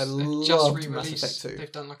they've just re-released. Mass Effect 2.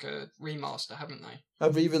 They've done like a remaster, haven't they? A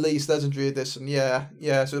re-released Legendary Edition, yeah.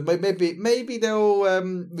 So maybe they'll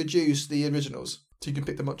reduce the originals so you can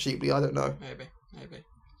pick them up cheaply. I don't know. Maybe.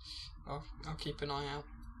 I'll keep an eye out.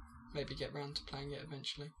 Maybe get round to playing it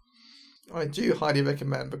eventually. I do highly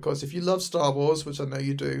recommend, because if you love Star Wars, which I know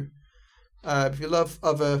you do, if you love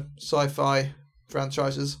other sci-fi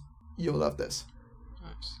franchises, you'll love this.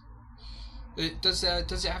 Nice. Does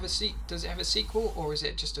it have a sequel, or is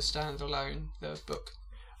it just a standalone book?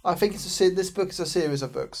 I think this book is a series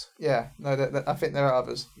of books. Yeah, no, I think there are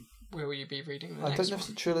others. Where will you be reading the I next don't know one? if it's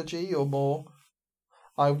a trilogy or more.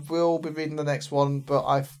 I will be reading the next one, but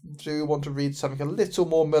I do want to read something a little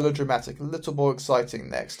more melodramatic, a little more exciting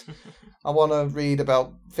next. I want to read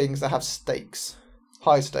about things that have stakes,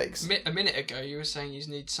 high stakes. A minute ago, you were saying you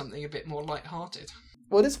need something a bit more light-hearted.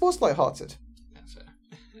 Well, this was light-hearted, That's fair.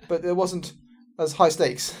 but it wasn't as high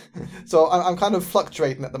stakes. So I'm kind of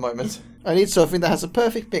fluctuating at the moment. I need something that has a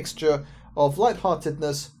perfect mixture of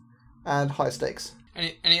light-heartedness and high stakes.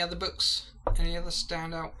 Any other books? Any other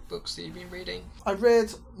standout books that you've been reading? I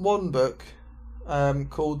read one book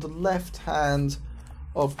called The Left Hand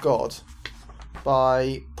of God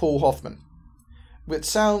by Paul Hoffman, which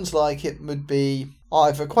sounds like it would be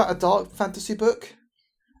either quite a dark fantasy book,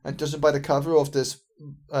 and judging by the cover of this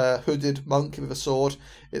hooded monk with a sword,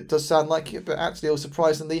 it does sound like it, but actually it was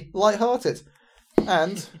surprisingly light-hearted.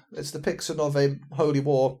 And its depiction of a holy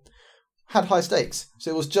war had high stakes, so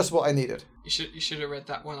it was just what I needed. You should have read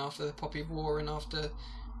that one after the Poppy War and after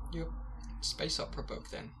your space opera book.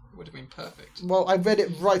 Then it would have been perfect. Well, I read it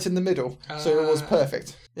right in the middle, so it was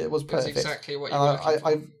perfect. It was perfect. That's exactly what you were looking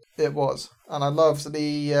for. It was, and I loved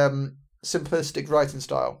the simplistic writing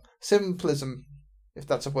style. Simplism, if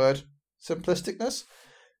that's a word. Simplisticness.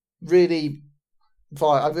 Really,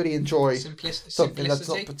 I really enjoy something that's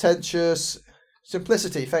not pretentious.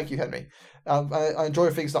 Simplicity. Thank you, Henry. I enjoy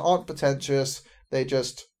things that aren't pretentious. They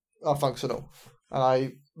just are functional, and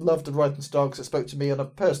I love the writing style because it spoke to me on a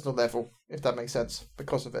personal level, if that makes sense,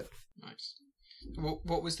 because of it. Nice.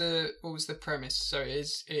 What was the premise? So it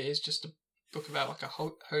is just a book about like a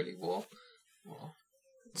holy war. Or...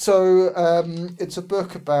 So it's a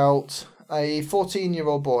book about a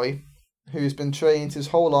 14-year-old boy who's been trained his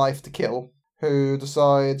whole life to kill, who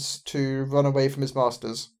decides to run away from his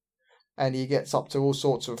masters, and he gets up to all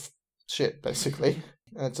sorts of shit, basically.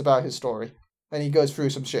 And it's about his story. And he goes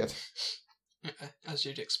through some shit. As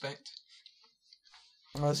you'd expect.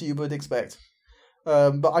 As you would expect.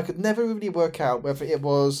 But I could never really work out whether it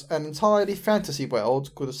was an entirely fantasy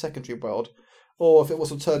world, called a secondary world, or if it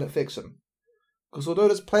was alternate fiction. Because although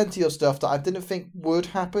there's plenty of stuff that I didn't think would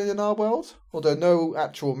happen in our world, although no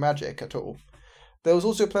actual magic at all, there was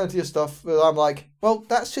also plenty of stuff that I'm like, well,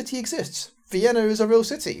 that city exists. Vienna is a real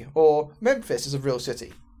city, or Memphis is a real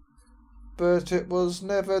city. But it was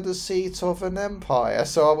never the seat of an empire,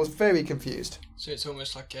 so I was very confused. So it's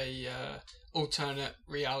almost like a alternate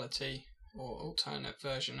reality or alternate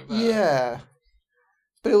version of Earth. Yeah.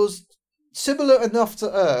 But it was similar enough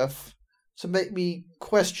to Earth to make me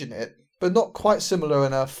question it, but not quite similar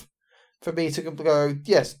enough for me to go,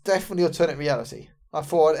 yes, definitely alternate reality. I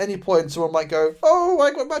thought at any point someone might go, oh,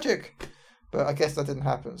 I got magic. But I guess that didn't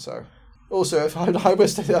happen, so... Also, if I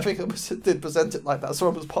think it did present it like that.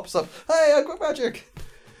 Someone just pops up, hey, I got magic.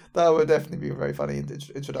 That would definitely be a very funny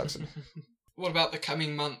introduction. What about the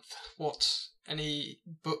coming month? Any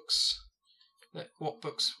books? What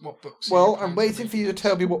books? Well, I'm waiting for you to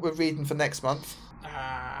tell me what we're reading for next month.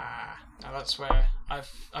 Now that's where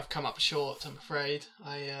I've come up short. I'm afraid.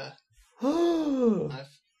 To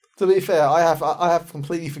be fair, I have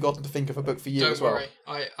completely forgotten to think of a book for you as well. Don't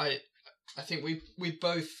worry. I think we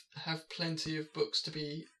both have plenty of books to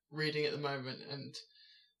be reading at the moment, and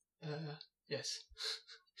yes,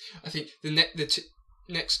 I think the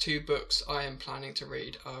next two books I am planning to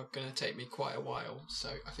read are going to take me quite a while, so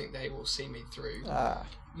I think they will see me through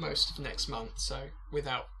most of next month. So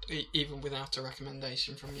even without a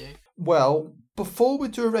recommendation from you. Well, before we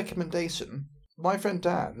do a recommendation, my friend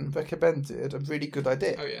Dan recommended a really good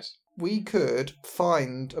idea. Oh yes. We could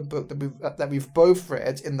find a book that we've both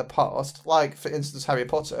read in the past, like, for instance, Harry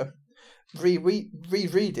Potter,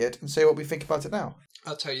 reread it and say what we think about it now.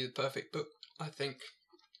 I'll tell you the perfect book, I think.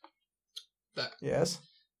 Yes?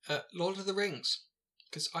 Lord of the Rings,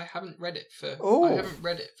 because I haven't read it for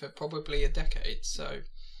probably a decade, so...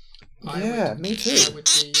 me too. I would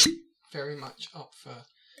be very much up for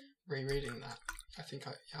rereading that. I think.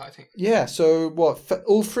 Yeah. So what?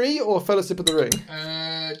 All three or Fellowship of the Ring?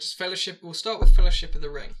 Just Fellowship. We'll start with Fellowship of the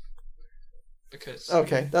Ring. Because.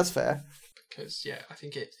 Okay, that's fair. Because I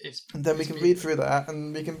think it's. And then we can read through that,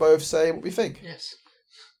 and we can both say what we think. Yes.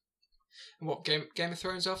 And what Game of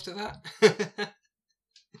Thrones after that?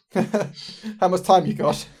 How much time you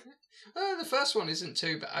got? The first one isn't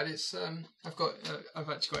too bad. It's I've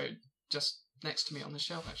actually got it just next to me on the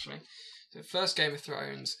shelf actually. The first Game of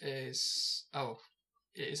Thrones is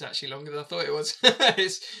it is actually longer than I thought it was.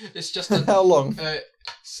 it's just how long?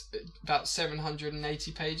 About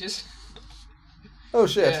 780 pages. Oh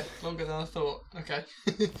shit! Yeah, longer than I thought. Okay.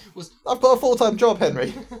 I've got a full-time job,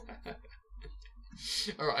 Henry.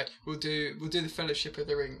 All right, we'll do the Fellowship of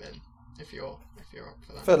the Ring then, if you're up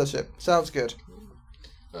for that. Fellowship sounds good.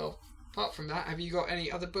 Well, apart from that, have you got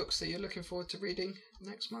any other books that you're looking forward to reading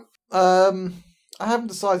next month? I haven't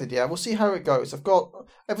decided yet. We'll see how it goes.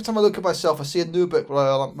 Every time I look at myself, I see a new book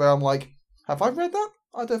where I'm like, have I read that?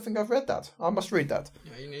 I don't think I've read that. I must read that.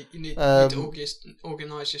 Yeah, you need to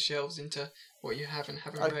organise your shelves into what you have and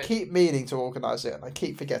haven't read. I keep meaning to organise it, and I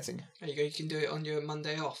keep forgetting. There you go. You can do it on your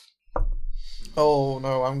Monday off. Oh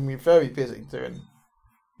no, I'm going to be very busy doing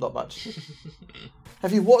not much.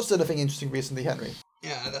 Have you watched anything interesting recently, Henry?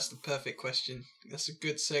 Yeah, that's the perfect question. That's a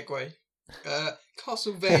good segue.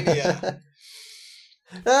 Castlevania.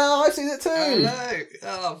 Oh, I've seen it too. I know.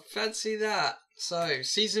 Oh, fancy that. So,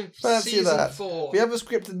 season 4. We haven't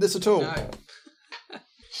scripted this at all. No.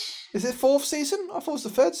 Is it 4th season? I thought it was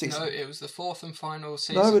the 3rd season. No, it was the 4th and final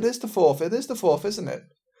season. No, it is the 4th. It is the 4th, isn't it?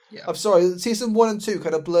 Yeah. I'm sorry. Season 1 and 2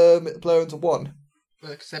 kind of blur into one.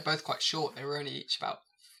 Well, because they're both quite short. They were only each about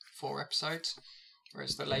 4 episodes,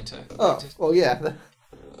 whereas the later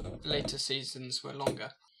seasons were longer.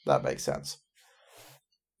 That makes sense.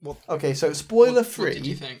 Well, okay, so spoiler free. What did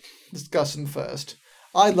you think? Discussing first.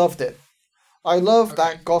 I loved it. I love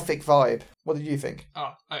that gothic vibe. What did you think?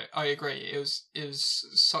 Oh, I agree. It was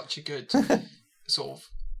such a good sort of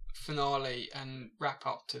finale and wrap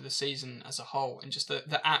up to the season as a whole, and just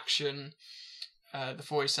the action, the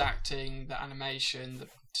voice acting, the animation,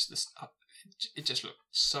 it just looked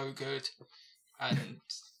so good. And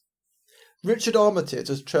Richard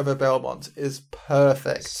Armitage as Trevor Belmont is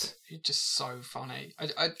perfect. It's just so funny.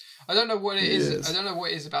 I don't know what it is. I don't know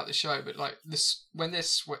what it is about the show, but like this when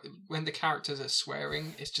the characters are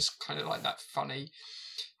swearing, it's just kind of like that funny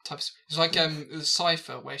type of, it's like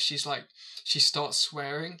Cypher, where she starts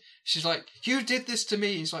swearing. She's like, "You did this to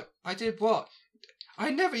me." He's like, "I did what? I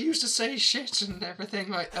never used to say shit," and everything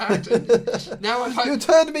like that. And now you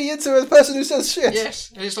turned me into a person who says shit.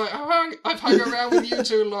 Yes, and it's like, I've hung around with you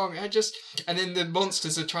too long. And then the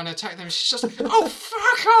monsters are trying to attack them. She's just like, "Oh,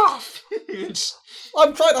 fuck off!"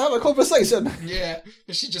 I'm trying to have a conversation. Yeah,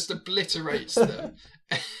 and she just obliterates them.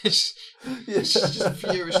 She's just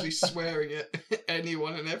furiously swearing at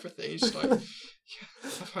anyone and everything. It's like,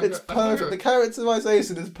 it's perfect. The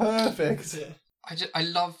characterization is perfect. Yeah. I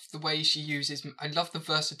love the way she uses. I love the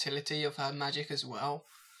versatility of her magic as well.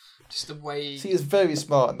 Just the way she is very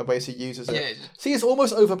smart in the way she uses it. Yeah. She is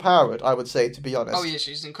almost overpowered, I would say, to be honest. Oh yeah,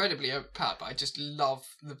 she's incredibly overpowered. But I just love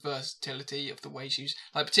the versatility of the way she's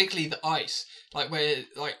particularly the ice, where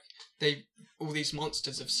all these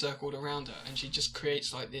monsters have circled around her, and she just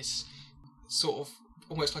creates this sort of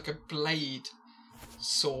almost like a blade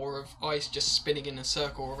saw of ice just spinning in a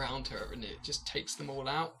circle around her, and it just takes them all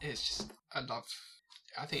out. It's just, I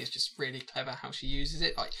think it's just really clever how she uses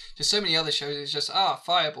it. Just so many other shows, it's just,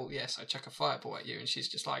 fireball, yes, I chuck a fireball at you, and she's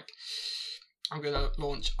just like, I'm going to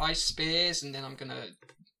launch ice spears, and then I'm going to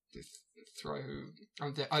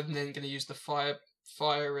I'm then going to use the fire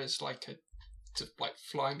as to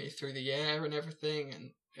fly me through the air and everything,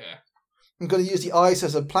 and yeah. I'm going to use the ice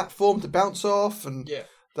as a platform to bounce off, and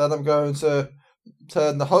then I'm going to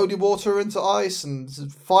turn the holy water into ice and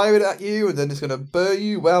fire it at you, and then it's going to burn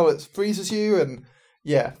you while it freezes you, and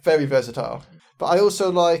yeah, very versatile. But I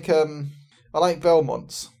also like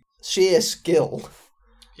Belmont's sheer skill.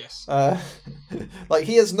 Yes.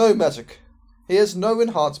 He has no magic. He has no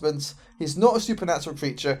enhancements. He's not a supernatural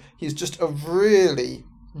creature. He's just a really,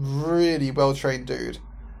 really well-trained dude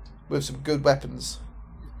with some good weapons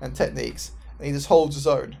and techniques. And he just holds his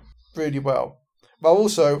own really well. While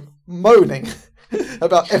also moaning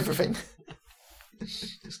about everything.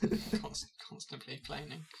 Just constantly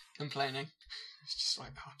complaining. It's just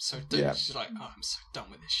like, I'm so done. Yeah. She's like, I'm so done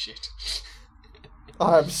with this shit.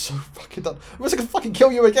 I'm so fucking done. I'm just gonna fucking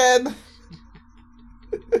kill you again.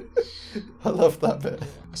 I love that bit.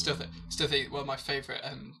 I still think my favourite.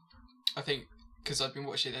 I think because I've been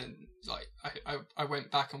watching it, and I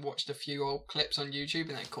went back and watched a few old clips on YouTube,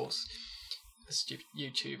 and then of course the stupid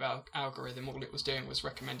YouTube algorithm, all it was doing was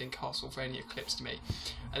recommending Castlevania clips to me,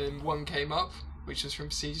 and then one came up which was from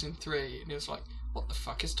season 3, and it was like, what the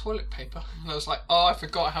fuck is toilet paper? And I was like, oh, I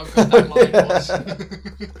forgot how good that line was.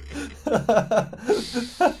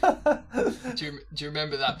 Do you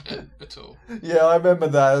remember that bit at all? Yeah, I remember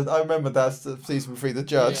that. That's season 3. The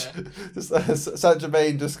judge, yeah. Saint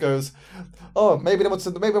Germain just goes, oh, maybe I want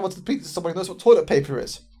to speak to someone who knows what toilet paper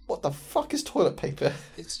is. What the fuck is toilet paper?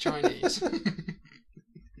 It's Chinese.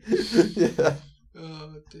 Yeah.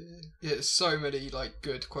 Oh dear. Yeah, there's so many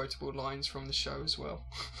good quotable lines from the show as well.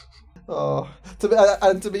 Oh,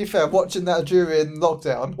 to be fair, watching that during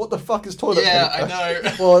lockdown, what the fuck is toilet Yeah, paper?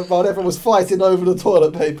 I know. While everyone was fighting over the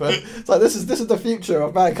toilet paper, it's like this is the future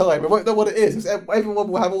of mankind. We won't know what it is. Everyone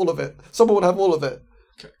will have all of it. Someone will have all of it.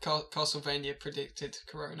 Castlevania predicted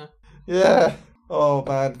Corona. Yeah. Oh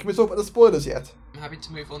man, can we talk about the spoilers yet? I'm happy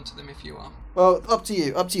to move on to them if you are. Well, up to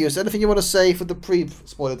you. Up to you. Is there anything you want to say for the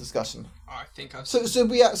pre-spoiler discussion? I think I've. So, should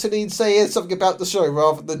we actually say something about the show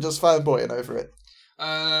rather than just fanboying over it?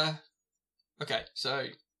 Okay, so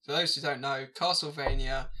for those who don't know,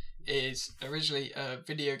 Castlevania is originally a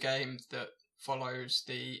video game that follows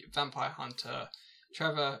the vampire hunter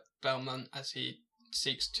Trevor Belmont as he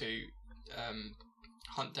seeks to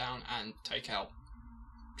hunt down and take out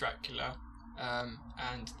Dracula.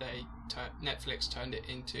 And Netflix turned it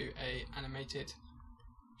into a animated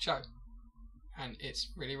show, and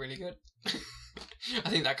it's really, really good. I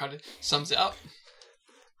think that kind of sums it up.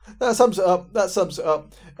 That sums it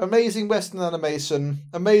up. Amazing Western animation,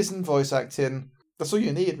 amazing voice acting. That's all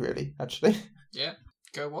you need, really, actually. Yeah,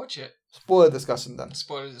 go watch it. Spoiler discussion, then.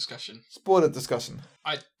 Spoiler discussion. Spoiler discussion.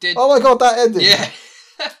 I did... Oh my god, that ending! Yeah!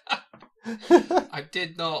 I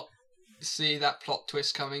did not see that plot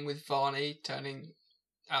twist coming with Varney turning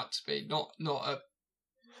out to be not a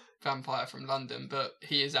vampire from London, but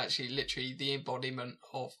he is actually literally the embodiment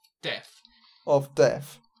of death. Of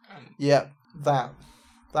death. And yeah, that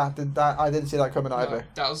I didn't see that coming either.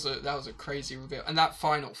 That was a crazy reveal, and that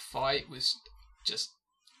final fight was just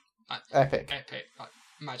epic, like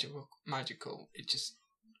magical. It just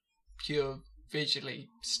pure visually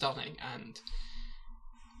stunning and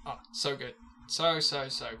so good, so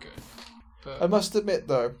good. But I must admit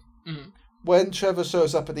though, when Trevor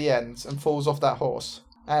shows up at the end and falls off that horse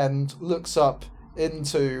and looks up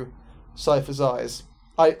into Cypher's eyes,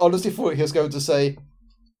 I honestly thought he was going to say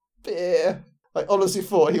beer. I honestly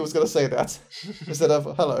thought he was going to say that instead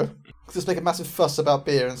of hello. Just make a massive fuss about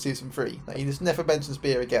beer in season 3. Like, he just never mentions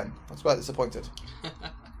beer again. I was quite disappointed.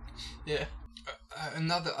 Yeah.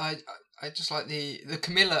 Another, I just like the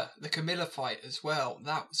Camilla fight as well.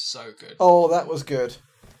 That was so good. Oh, that was good.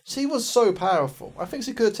 She was so powerful. I think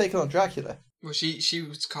she could have taken on Dracula. Well, she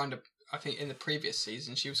was kind of, I think in the previous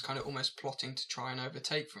season, she was kind of almost plotting to try and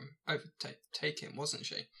overtake him, wasn't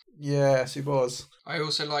she? Yeah, she was. I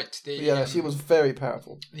also liked the... Yeah, she was very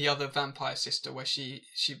powerful. The other vampire sister, where she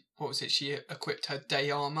what was it? She equipped her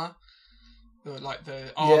day armor, or like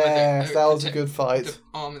the armor. Yes, that was a good fight. The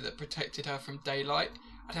armor that protected her from daylight.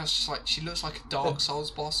 And I was just like, she looks like a Dark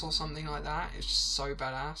Souls boss or something like that. It's just so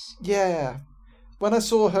badass. Yeah. When I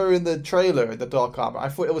saw her in the trailer in the dark armor, I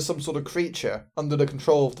thought it was some sort of creature under the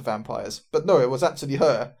control of the vampires. But no, it was actually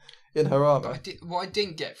her in her armor. What I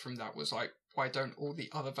didn't get from that was like, why don't all the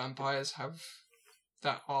other vampires have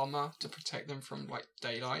that armor to protect them from like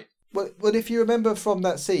daylight? Well, if you remember from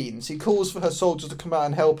that scene, she calls for her soldiers to come out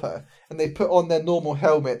and help her, and they put on their normal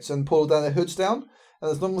helmets and pull down their hoods down.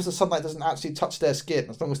 And as long as the sunlight doesn't actually touch their skin,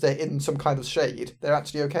 as long as they're in some kind of shade, they're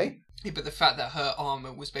actually okay. Yeah, but the fact that her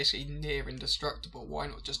armor was basically near indestructible, why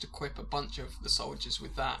not just equip a bunch of the soldiers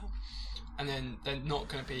with that? And then they're not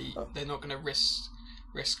going to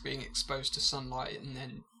risk being exposed to sunlight and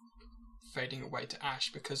then fading away to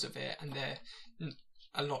ash because of it, and they're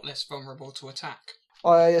a lot less vulnerable to attack.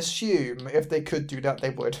 I assume if they could do that, they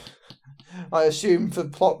would. I assume for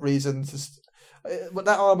plot reasons, but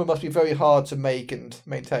that armor must be very hard to make and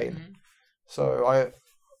maintain. Mm-hmm. So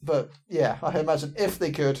but yeah, I imagine if they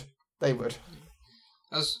could, they would.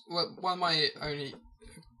 As one of my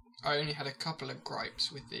I only had a couple of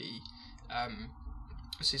gripes with the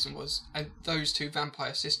season was, and those two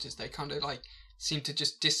vampire sisters, they kind of like seemed to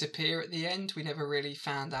just disappear at the end. We never really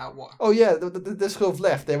found out what. Oh yeah, they sort of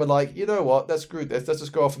left. They were like, you know what? Let's screw this. Let's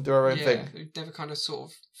just go off and do our own thing. We never kind of sort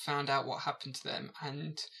of found out what happened to them,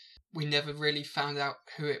 and we never really found out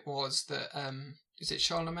who it was that. Is it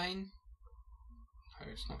Charlemagne? No,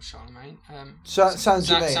 it's not Charlemagne.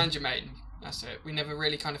 Saint-Germain. That's it. We never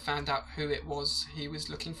really kind of found out who it was he was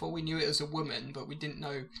looking for. We knew it was a woman, but we didn't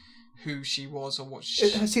know who she was or what she...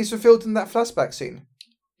 Has he fulfilled in that flashback scene?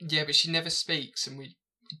 Yeah, but she never speaks, and we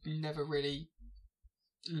never really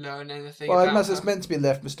learn anything about her. I imagine it's meant to be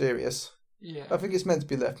left mysterious. Yeah. I think it's meant to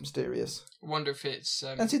be left mysterious. I wonder if it's...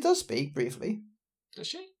 And she does speak, briefly. Does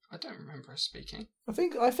she? I don't remember her speaking.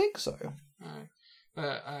 I think so. No.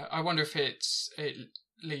 But I wonder if it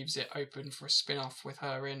leaves it open for a spin-off with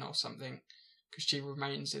her in or something, because she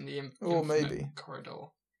remains in the infinite corridor.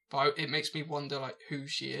 But it makes me wonder, like, who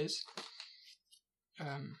she is.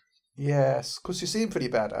 Yes, because she seemed pretty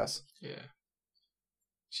badass. Yeah.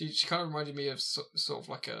 She kind of reminded me of sort of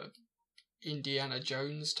like a Indiana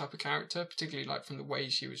Jones type of character, particularly like from the way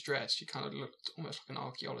she was dressed. She kind of looked almost like an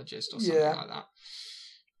archaeologist or something like that.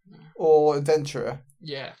 Or adventurer.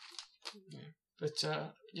 Yeah. But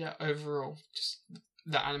overall, just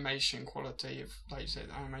the animation quality of, like you said,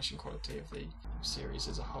 the animation quality of the series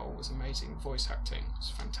as a whole was amazing. Voice acting was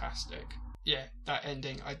fantastic. Yeah, that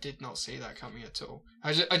ending, I did not see that coming at all.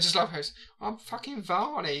 I just love how he's, I'm fucking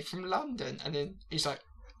Varney from London, and then he's like,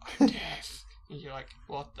 I'm deaf. And you're like,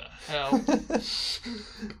 what the hell?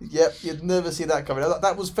 Yep, you'd never see that coming.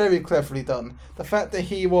 That was very cleverly done. The fact that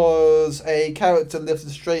he was a character lifted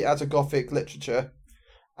straight out of Gothic literature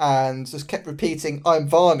and just kept repeating, I'm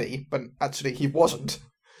Varney, but actually he wasn't.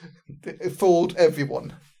 It fooled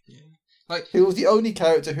everyone. Yeah. Like, he was the only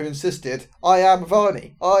character who insisted, I am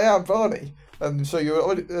Varney, I am Varney. And so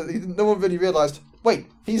no one really realised, wait,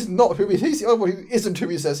 he's not who he's the only one who isn't who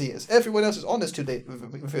he says he is. Everyone else is honest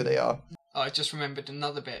with who they are. I just remembered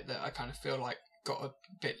another bit that I kind of feel like got a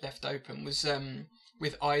bit left open was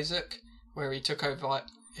with Isaac, where he took over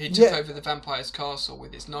over the vampire's castle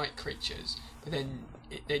with his night creatures, but then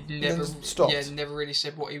they never stopped. Yeah, never really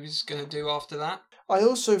said what he was going to do after that. I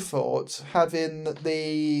also thought having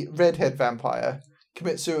the redhead vampire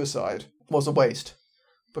commit suicide was a waste,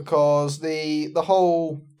 because the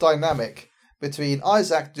whole dynamic between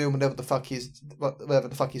Isaac doing whatever the fuck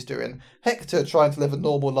he's doing, Hector trying to live a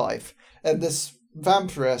normal life, and this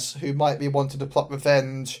vampiress who might be wanting to plot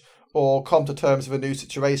revenge or come to terms with a new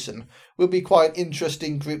situation would be quite an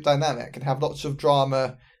interesting group dynamic and have lots of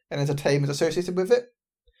drama and entertainment associated with it.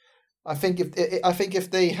 I think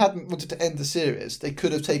if they hadn't wanted to end the series, they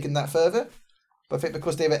could have taken that further. But I think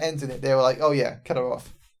because they were ending it, they were like, oh yeah, cut her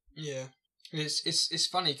off. Yeah. It's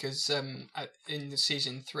funny because in the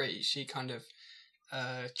season 3, she kind of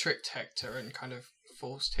tricked Hector and kind of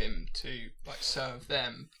forced him to like serve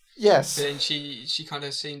them. Yes. But then she kind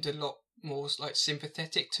of seemed a lot more like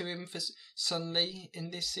sympathetic to him suddenly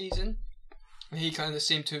in this season. He kind of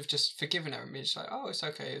seemed to have just forgiven her and been just like, oh, it's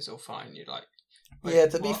okay, it's all fine. You're like yeah,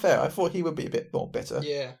 to be fair, I thought he would be a bit more bitter.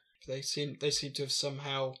 Yeah, they seem to have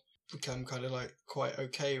somehow become kind of like quite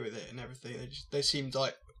okay with it and everything. They seemed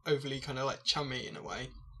like overly kind of like chummy in a way,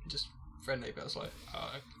 just friendly. But I was like,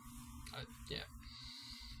 yeah,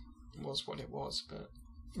 it was what it was. But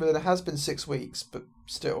then it has been 6 weeks, but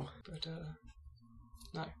still. But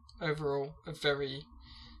no, overall a very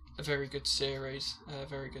good series, a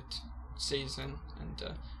very good season,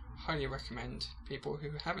 and highly recommend people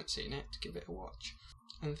who haven't seen it to give it a watch.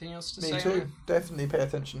 Anything else to say? Me too. Definitely pay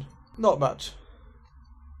attention. Not much,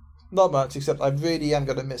 except I really am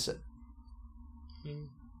going to miss it.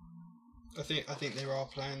 I think there are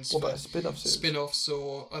plans for spin-offs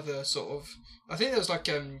or other sort of. I think there was like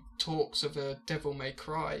talks of a Devil May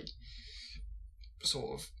Cry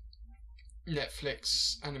sort of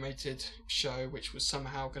Netflix animated show, which was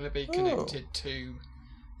somehow going to be connected to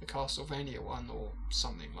the Castlevania one or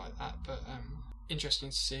something like that. But interesting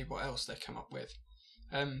to see what else they come up with.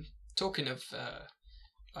 Talking of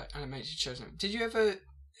like animated shows,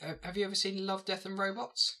 have you ever seen Love, Death and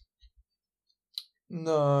Robots?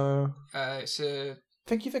 No. It's a. I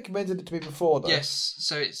think you've recommended it to me before, though. Yes,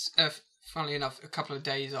 so it's funnily enough, a couple of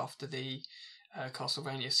days after the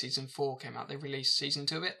Castlevania season 4 came out, they released season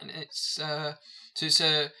 2 of it, and it's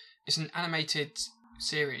it's an animated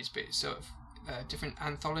series, but it's sort of different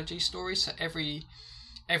anthology stories. So every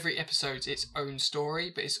episode's its own story,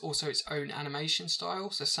 but it's also its own animation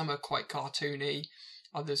style. So some are quite cartoony,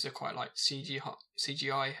 others are quite like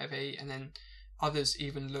CGI heavy, and then others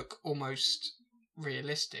even look almost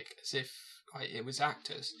realistic, as if like it was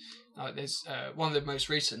actors. There's one of the most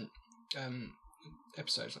recent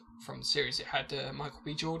episodes from the series. It had Michael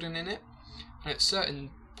B. Jordan in it, and at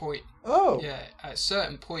certain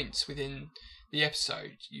points within the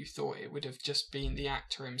episode, you thought it would have just been the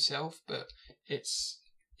actor himself, but it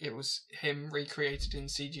was him recreated in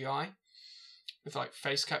CGI with like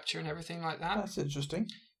face capture and everything like that. That's interesting.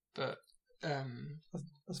 But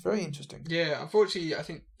that's very interesting. Yeah, unfortunately, I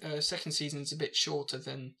think second season's a bit shorter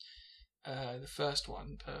than the first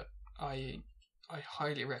one, but I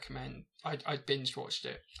highly recommend. I binge watched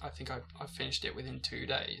it. I think I finished it within 2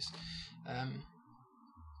 days.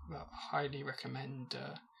 Well, highly recommend.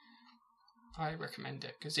 I recommend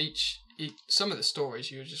it because each some of the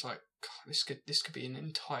stories you're just like, God, this could be an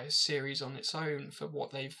entire series on its own for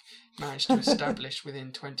what they've managed to establish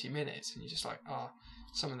within 20 minutes, and you're just like,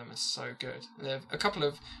 some of them are so good. There are a couple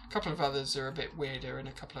of others are a bit weirder, and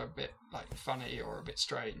a couple are a bit like funny or a bit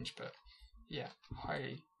strange. But yeah,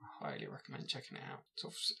 highly recommend checking it out.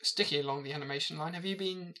 Sort of sticking along the animation line. Have you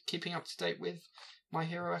been keeping up to date with My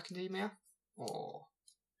Hero Academia, or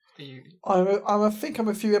I think I'm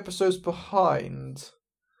a few episodes behind.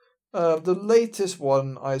 The latest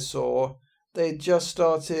one I saw, they just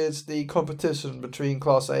started the competition between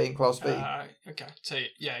Class A and Class B. Okay, so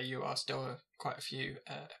yeah, you are still quite a few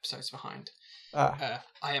episodes behind. I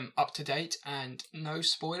am up to date and no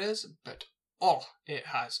spoilers, but it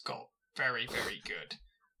has got very, very good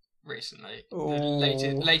recently.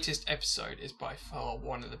 The latest episode is by far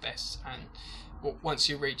one of the best, and once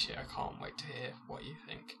you reach it, I can't wait to hear what you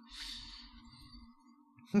think.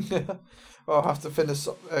 I'll have to finish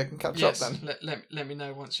and catch up then. Let me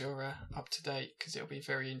know once you're up to date, because it'll be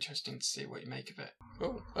very interesting to see what you make of it.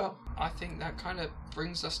 Oh, well, I think that kind of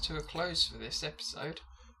brings us to a close for this episode.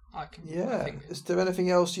 Is there anything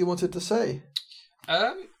else you wanted to say?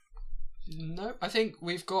 No, I think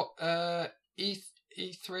we've got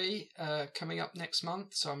E3 coming up next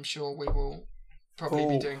month, so I'm sure we will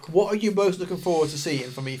probably be doing. What are you most looking forward to seeing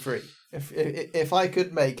from E3? If I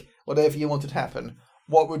could make whatever you wanted to happen,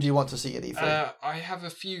 what would you want to see at E3? I have a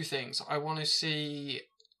few things. I want to see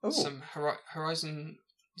some Horizon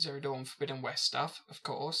Zero Dawn Forbidden West stuff, of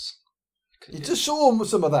course. You just saw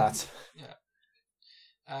some of that. Yeah.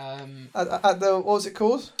 At the, what was it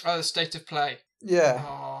called? Oh, the State of Play. Yeah.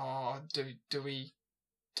 Oh, do we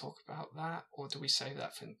talk about that, or do we save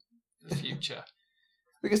that for the future?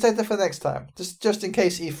 We can save that for next time, just in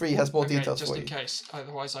case E3 has more details for you. Just in case.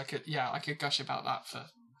 Otherwise, I could gush about that for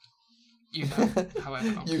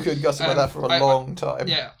however long. You could gush about that for a long time.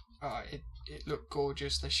 Yeah. It looked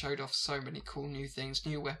gorgeous. They showed off so many cool new things,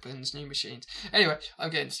 new weapons, new machines. Anyway, I'm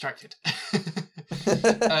getting distracted.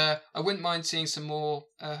 I wouldn't mind seeing some more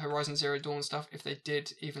Horizon Zero Dawn stuff if they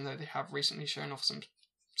did, even though they have recently shown off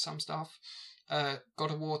some stuff.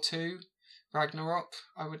 God of War 2, Ragnarok.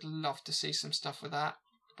 I would love to see some stuff with that,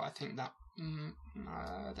 but I think that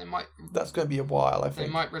they might. That's going to be a while, I think.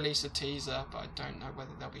 They might release a teaser, but I don't know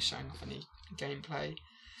whether they'll be showing off any gameplay.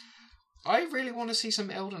 I really want to see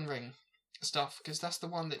some Elden Ring stuff, because that's the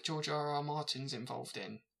one that George R.R. Martin's involved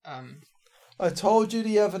in. I told you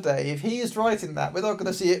the other day, if he is writing that, we're not going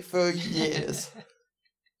to see it for years.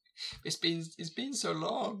 It's been so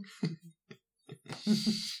long.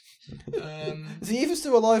 Is he even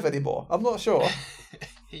still alive anymore? I'm not sure.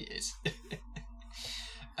 He is.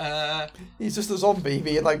 He's just a zombie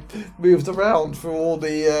being moved around through all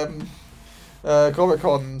the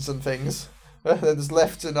Comic-Cons and things, and then just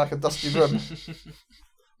left in a dusty room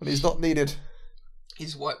when he's not needed.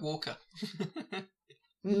 He's White Walker.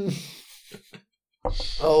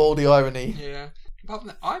 Oh, the irony. Yeah. Apart from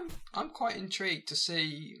that, I'm quite intrigued to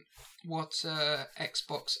see what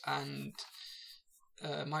Xbox and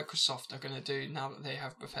Microsoft are going to do now that they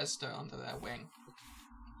have Bethesda under their wing.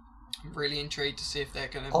 I'm really intrigued to see if they're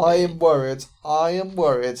going to. I am worried.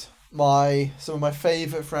 Some of my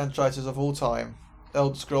favourite franchises of all time,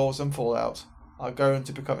 Elder Scrolls and Fallout, are going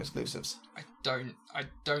to become exclusives. I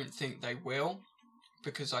don't think they will,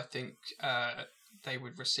 because I think they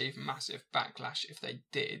would receive massive backlash if they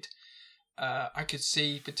did. I could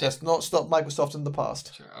see. Let's not stop Microsoft in the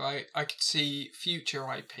past. I could see future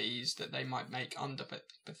IPs that they might make under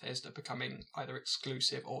Bethesda becoming either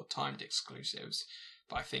exclusive or timed exclusives.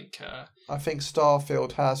 But I think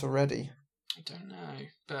Starfield has already. I don't know,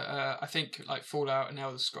 but I think like Fallout and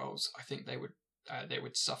Elder Scrolls, I think they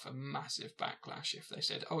would suffer massive backlash if they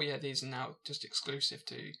said, "Oh yeah, these are now just exclusive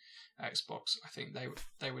to Xbox." I think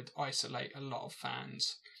they would isolate a lot of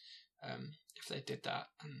fans if they did that,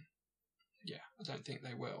 and yeah, I don't think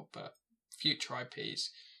they will. But future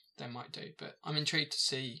IPs they might do. But I'm intrigued to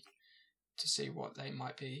see what they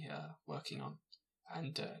might be working on,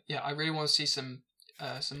 and I really want to see some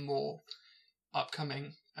more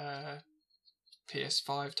upcoming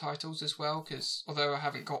PS5 titles as well, because although I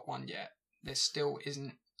haven't got one yet, there still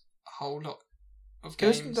isn't a whole lot of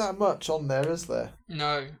games. There isn't that much on there, is there?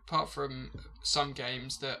 No, apart from some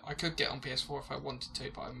games that I could get on PS4 if I wanted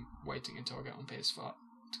to, but I'm waiting until I get on PS5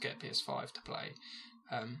 to get PS5 to play.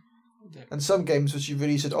 And some games which you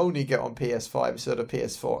really should only get on PS5 instead of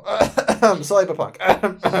PS4. Cyberpunk.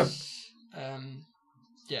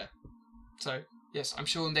 Yeah. So yes, I'm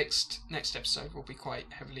sure next episode will be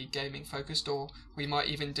quite heavily gaming focused, or we might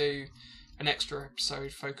even do an extra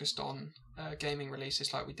episode focused on gaming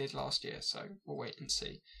releases like we did last year. So we'll wait and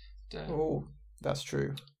see. Oh, that's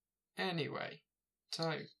true. Anyway,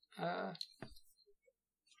 so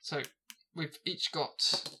we've each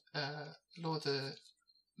got Lord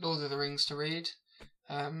of the Rings to read.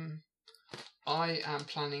 I am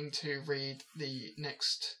planning to read the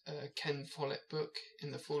next Ken Follett book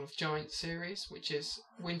in the Fall of Giants series, which is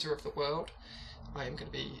Winter of the World. I am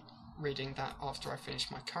going to be reading that after I finish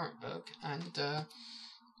my current book, and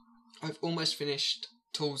I've almost finished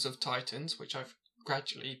Tools of Titans, which I've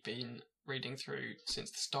gradually been reading through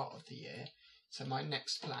since the start of the year. So my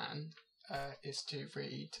next plan is to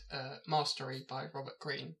read Mastery by Robert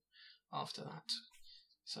Greene after that.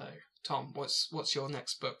 So, Tom, what's your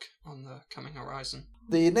next book on the coming horizon?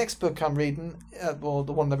 The next book I'm reading, or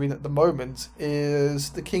the one I'm reading at the moment,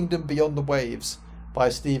 is The Kingdom Beyond the Waves by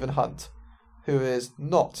Stephen Hunt, who is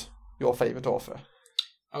not your favourite author.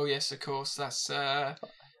 Oh yes, of course. That's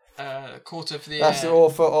Court of the Air. That's the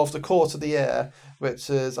author of The Court of the Air, which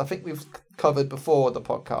is, I think we've covered before on the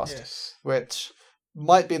podcast, Yes. which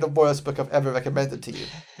might be the worst book I've ever recommended to you.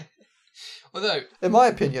 Although, in my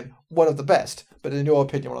opinion, one of the best, but in your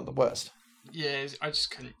opinion, one of the worst. Yeah, I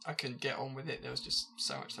couldn't get on with it. There was just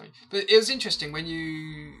so much time. But it was interesting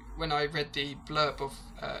when I read the blurb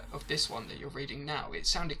of this one that you're reading now. It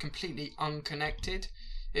sounded completely unconnected.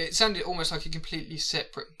 It sounded almost like a completely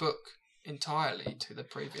separate book entirely to the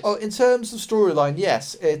previous. Oh, in terms of storyline,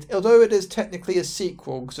 yes. Although it is technically a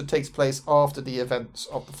sequel because it takes place after the events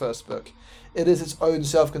of the first book, it is its own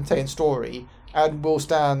self-contained story and will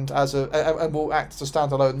stand as and will act as a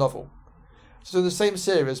standalone novel. So in the same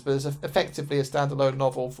series, but it's effectively a standalone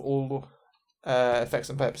novel for all effects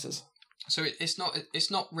and purposes. So it's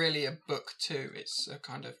not really a book two. It's a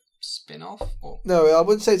kind of spin-off, or no, I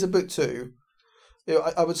wouldn't say it's a book two.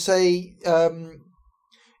 I would say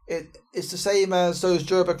it's the same as those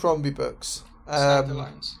Joe Abercrombie books.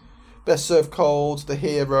 Standalones. Best Served Cold, The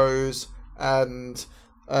Heroes, and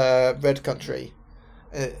Red Country.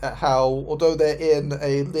 How, although they're in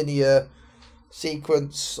a linear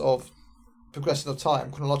sequence of progression of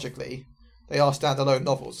time chronologically, they are standalone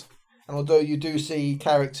novels. And although you do see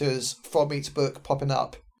characters from each book popping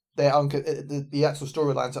up, they're the actual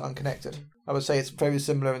storylines are unconnected. I would say it's very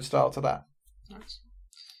similar in style to that. Nice.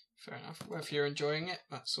 Fair enough. Well, if you're enjoying it,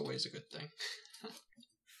 that's always a good thing.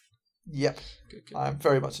 Yep. Good. I'm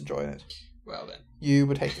very much enjoying it. Well then. You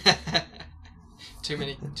would hate it. Too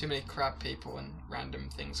many crab people and random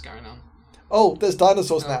things going on. Oh, there's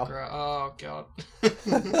dinosaurs now. Oh god.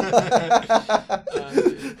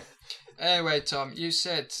 Anyway, Tom, you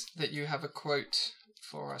said that you have a quote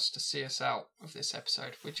for us to see us out of this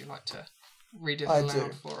episode. Would you like to read it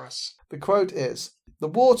aloud for us? The quote is, "The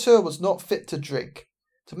water was not fit to drink.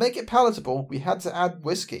 To make it palatable, we had to add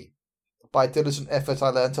whiskey. By diligent effort, I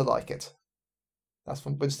learned to like it." That's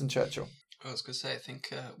from Winston Churchill. I was going to say, I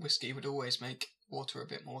think whiskey would always make water a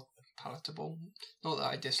bit more palatable. Not that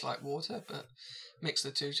I dislike water, but mix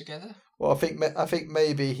the two together. Well, I think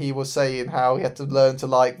maybe he was saying how he had to learn to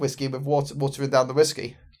like whiskey with watering down the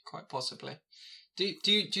whiskey. Quite possibly. Do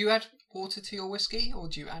you add water to your whiskey, or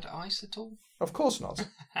do you add ice at all? Of course not.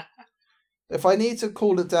 If I need to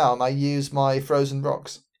cool it down, I use my frozen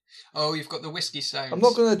rocks. Oh, you've got the whiskey stones. I'm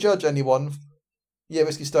not going to judge anyone. Yeah,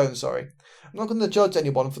 whiskey stones, sorry. I'm not going to judge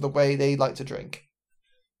anyone for the way they like to drink.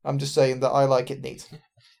 I'm just saying that I like it neat.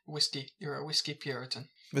 Whiskey. You're a whiskey Puritan.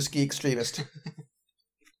 Whiskey extremist.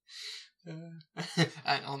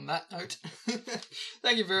 And on that note,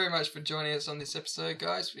 thank you very much for joining us on this episode,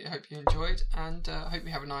 guys. We hope you enjoyed, and hope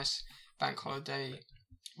you have a nice bank holiday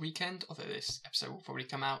weekend, although this episode will probably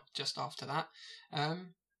come out just after that.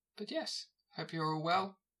 But yes, hope you're all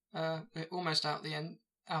well. We're almost out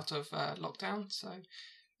of lockdown, so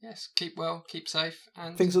yes, keep well, keep safe,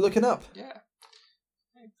 and things are looking up. Yeah,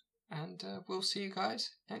 and we'll see you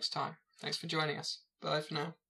guys next time. Thanks for joining us. Bye for now.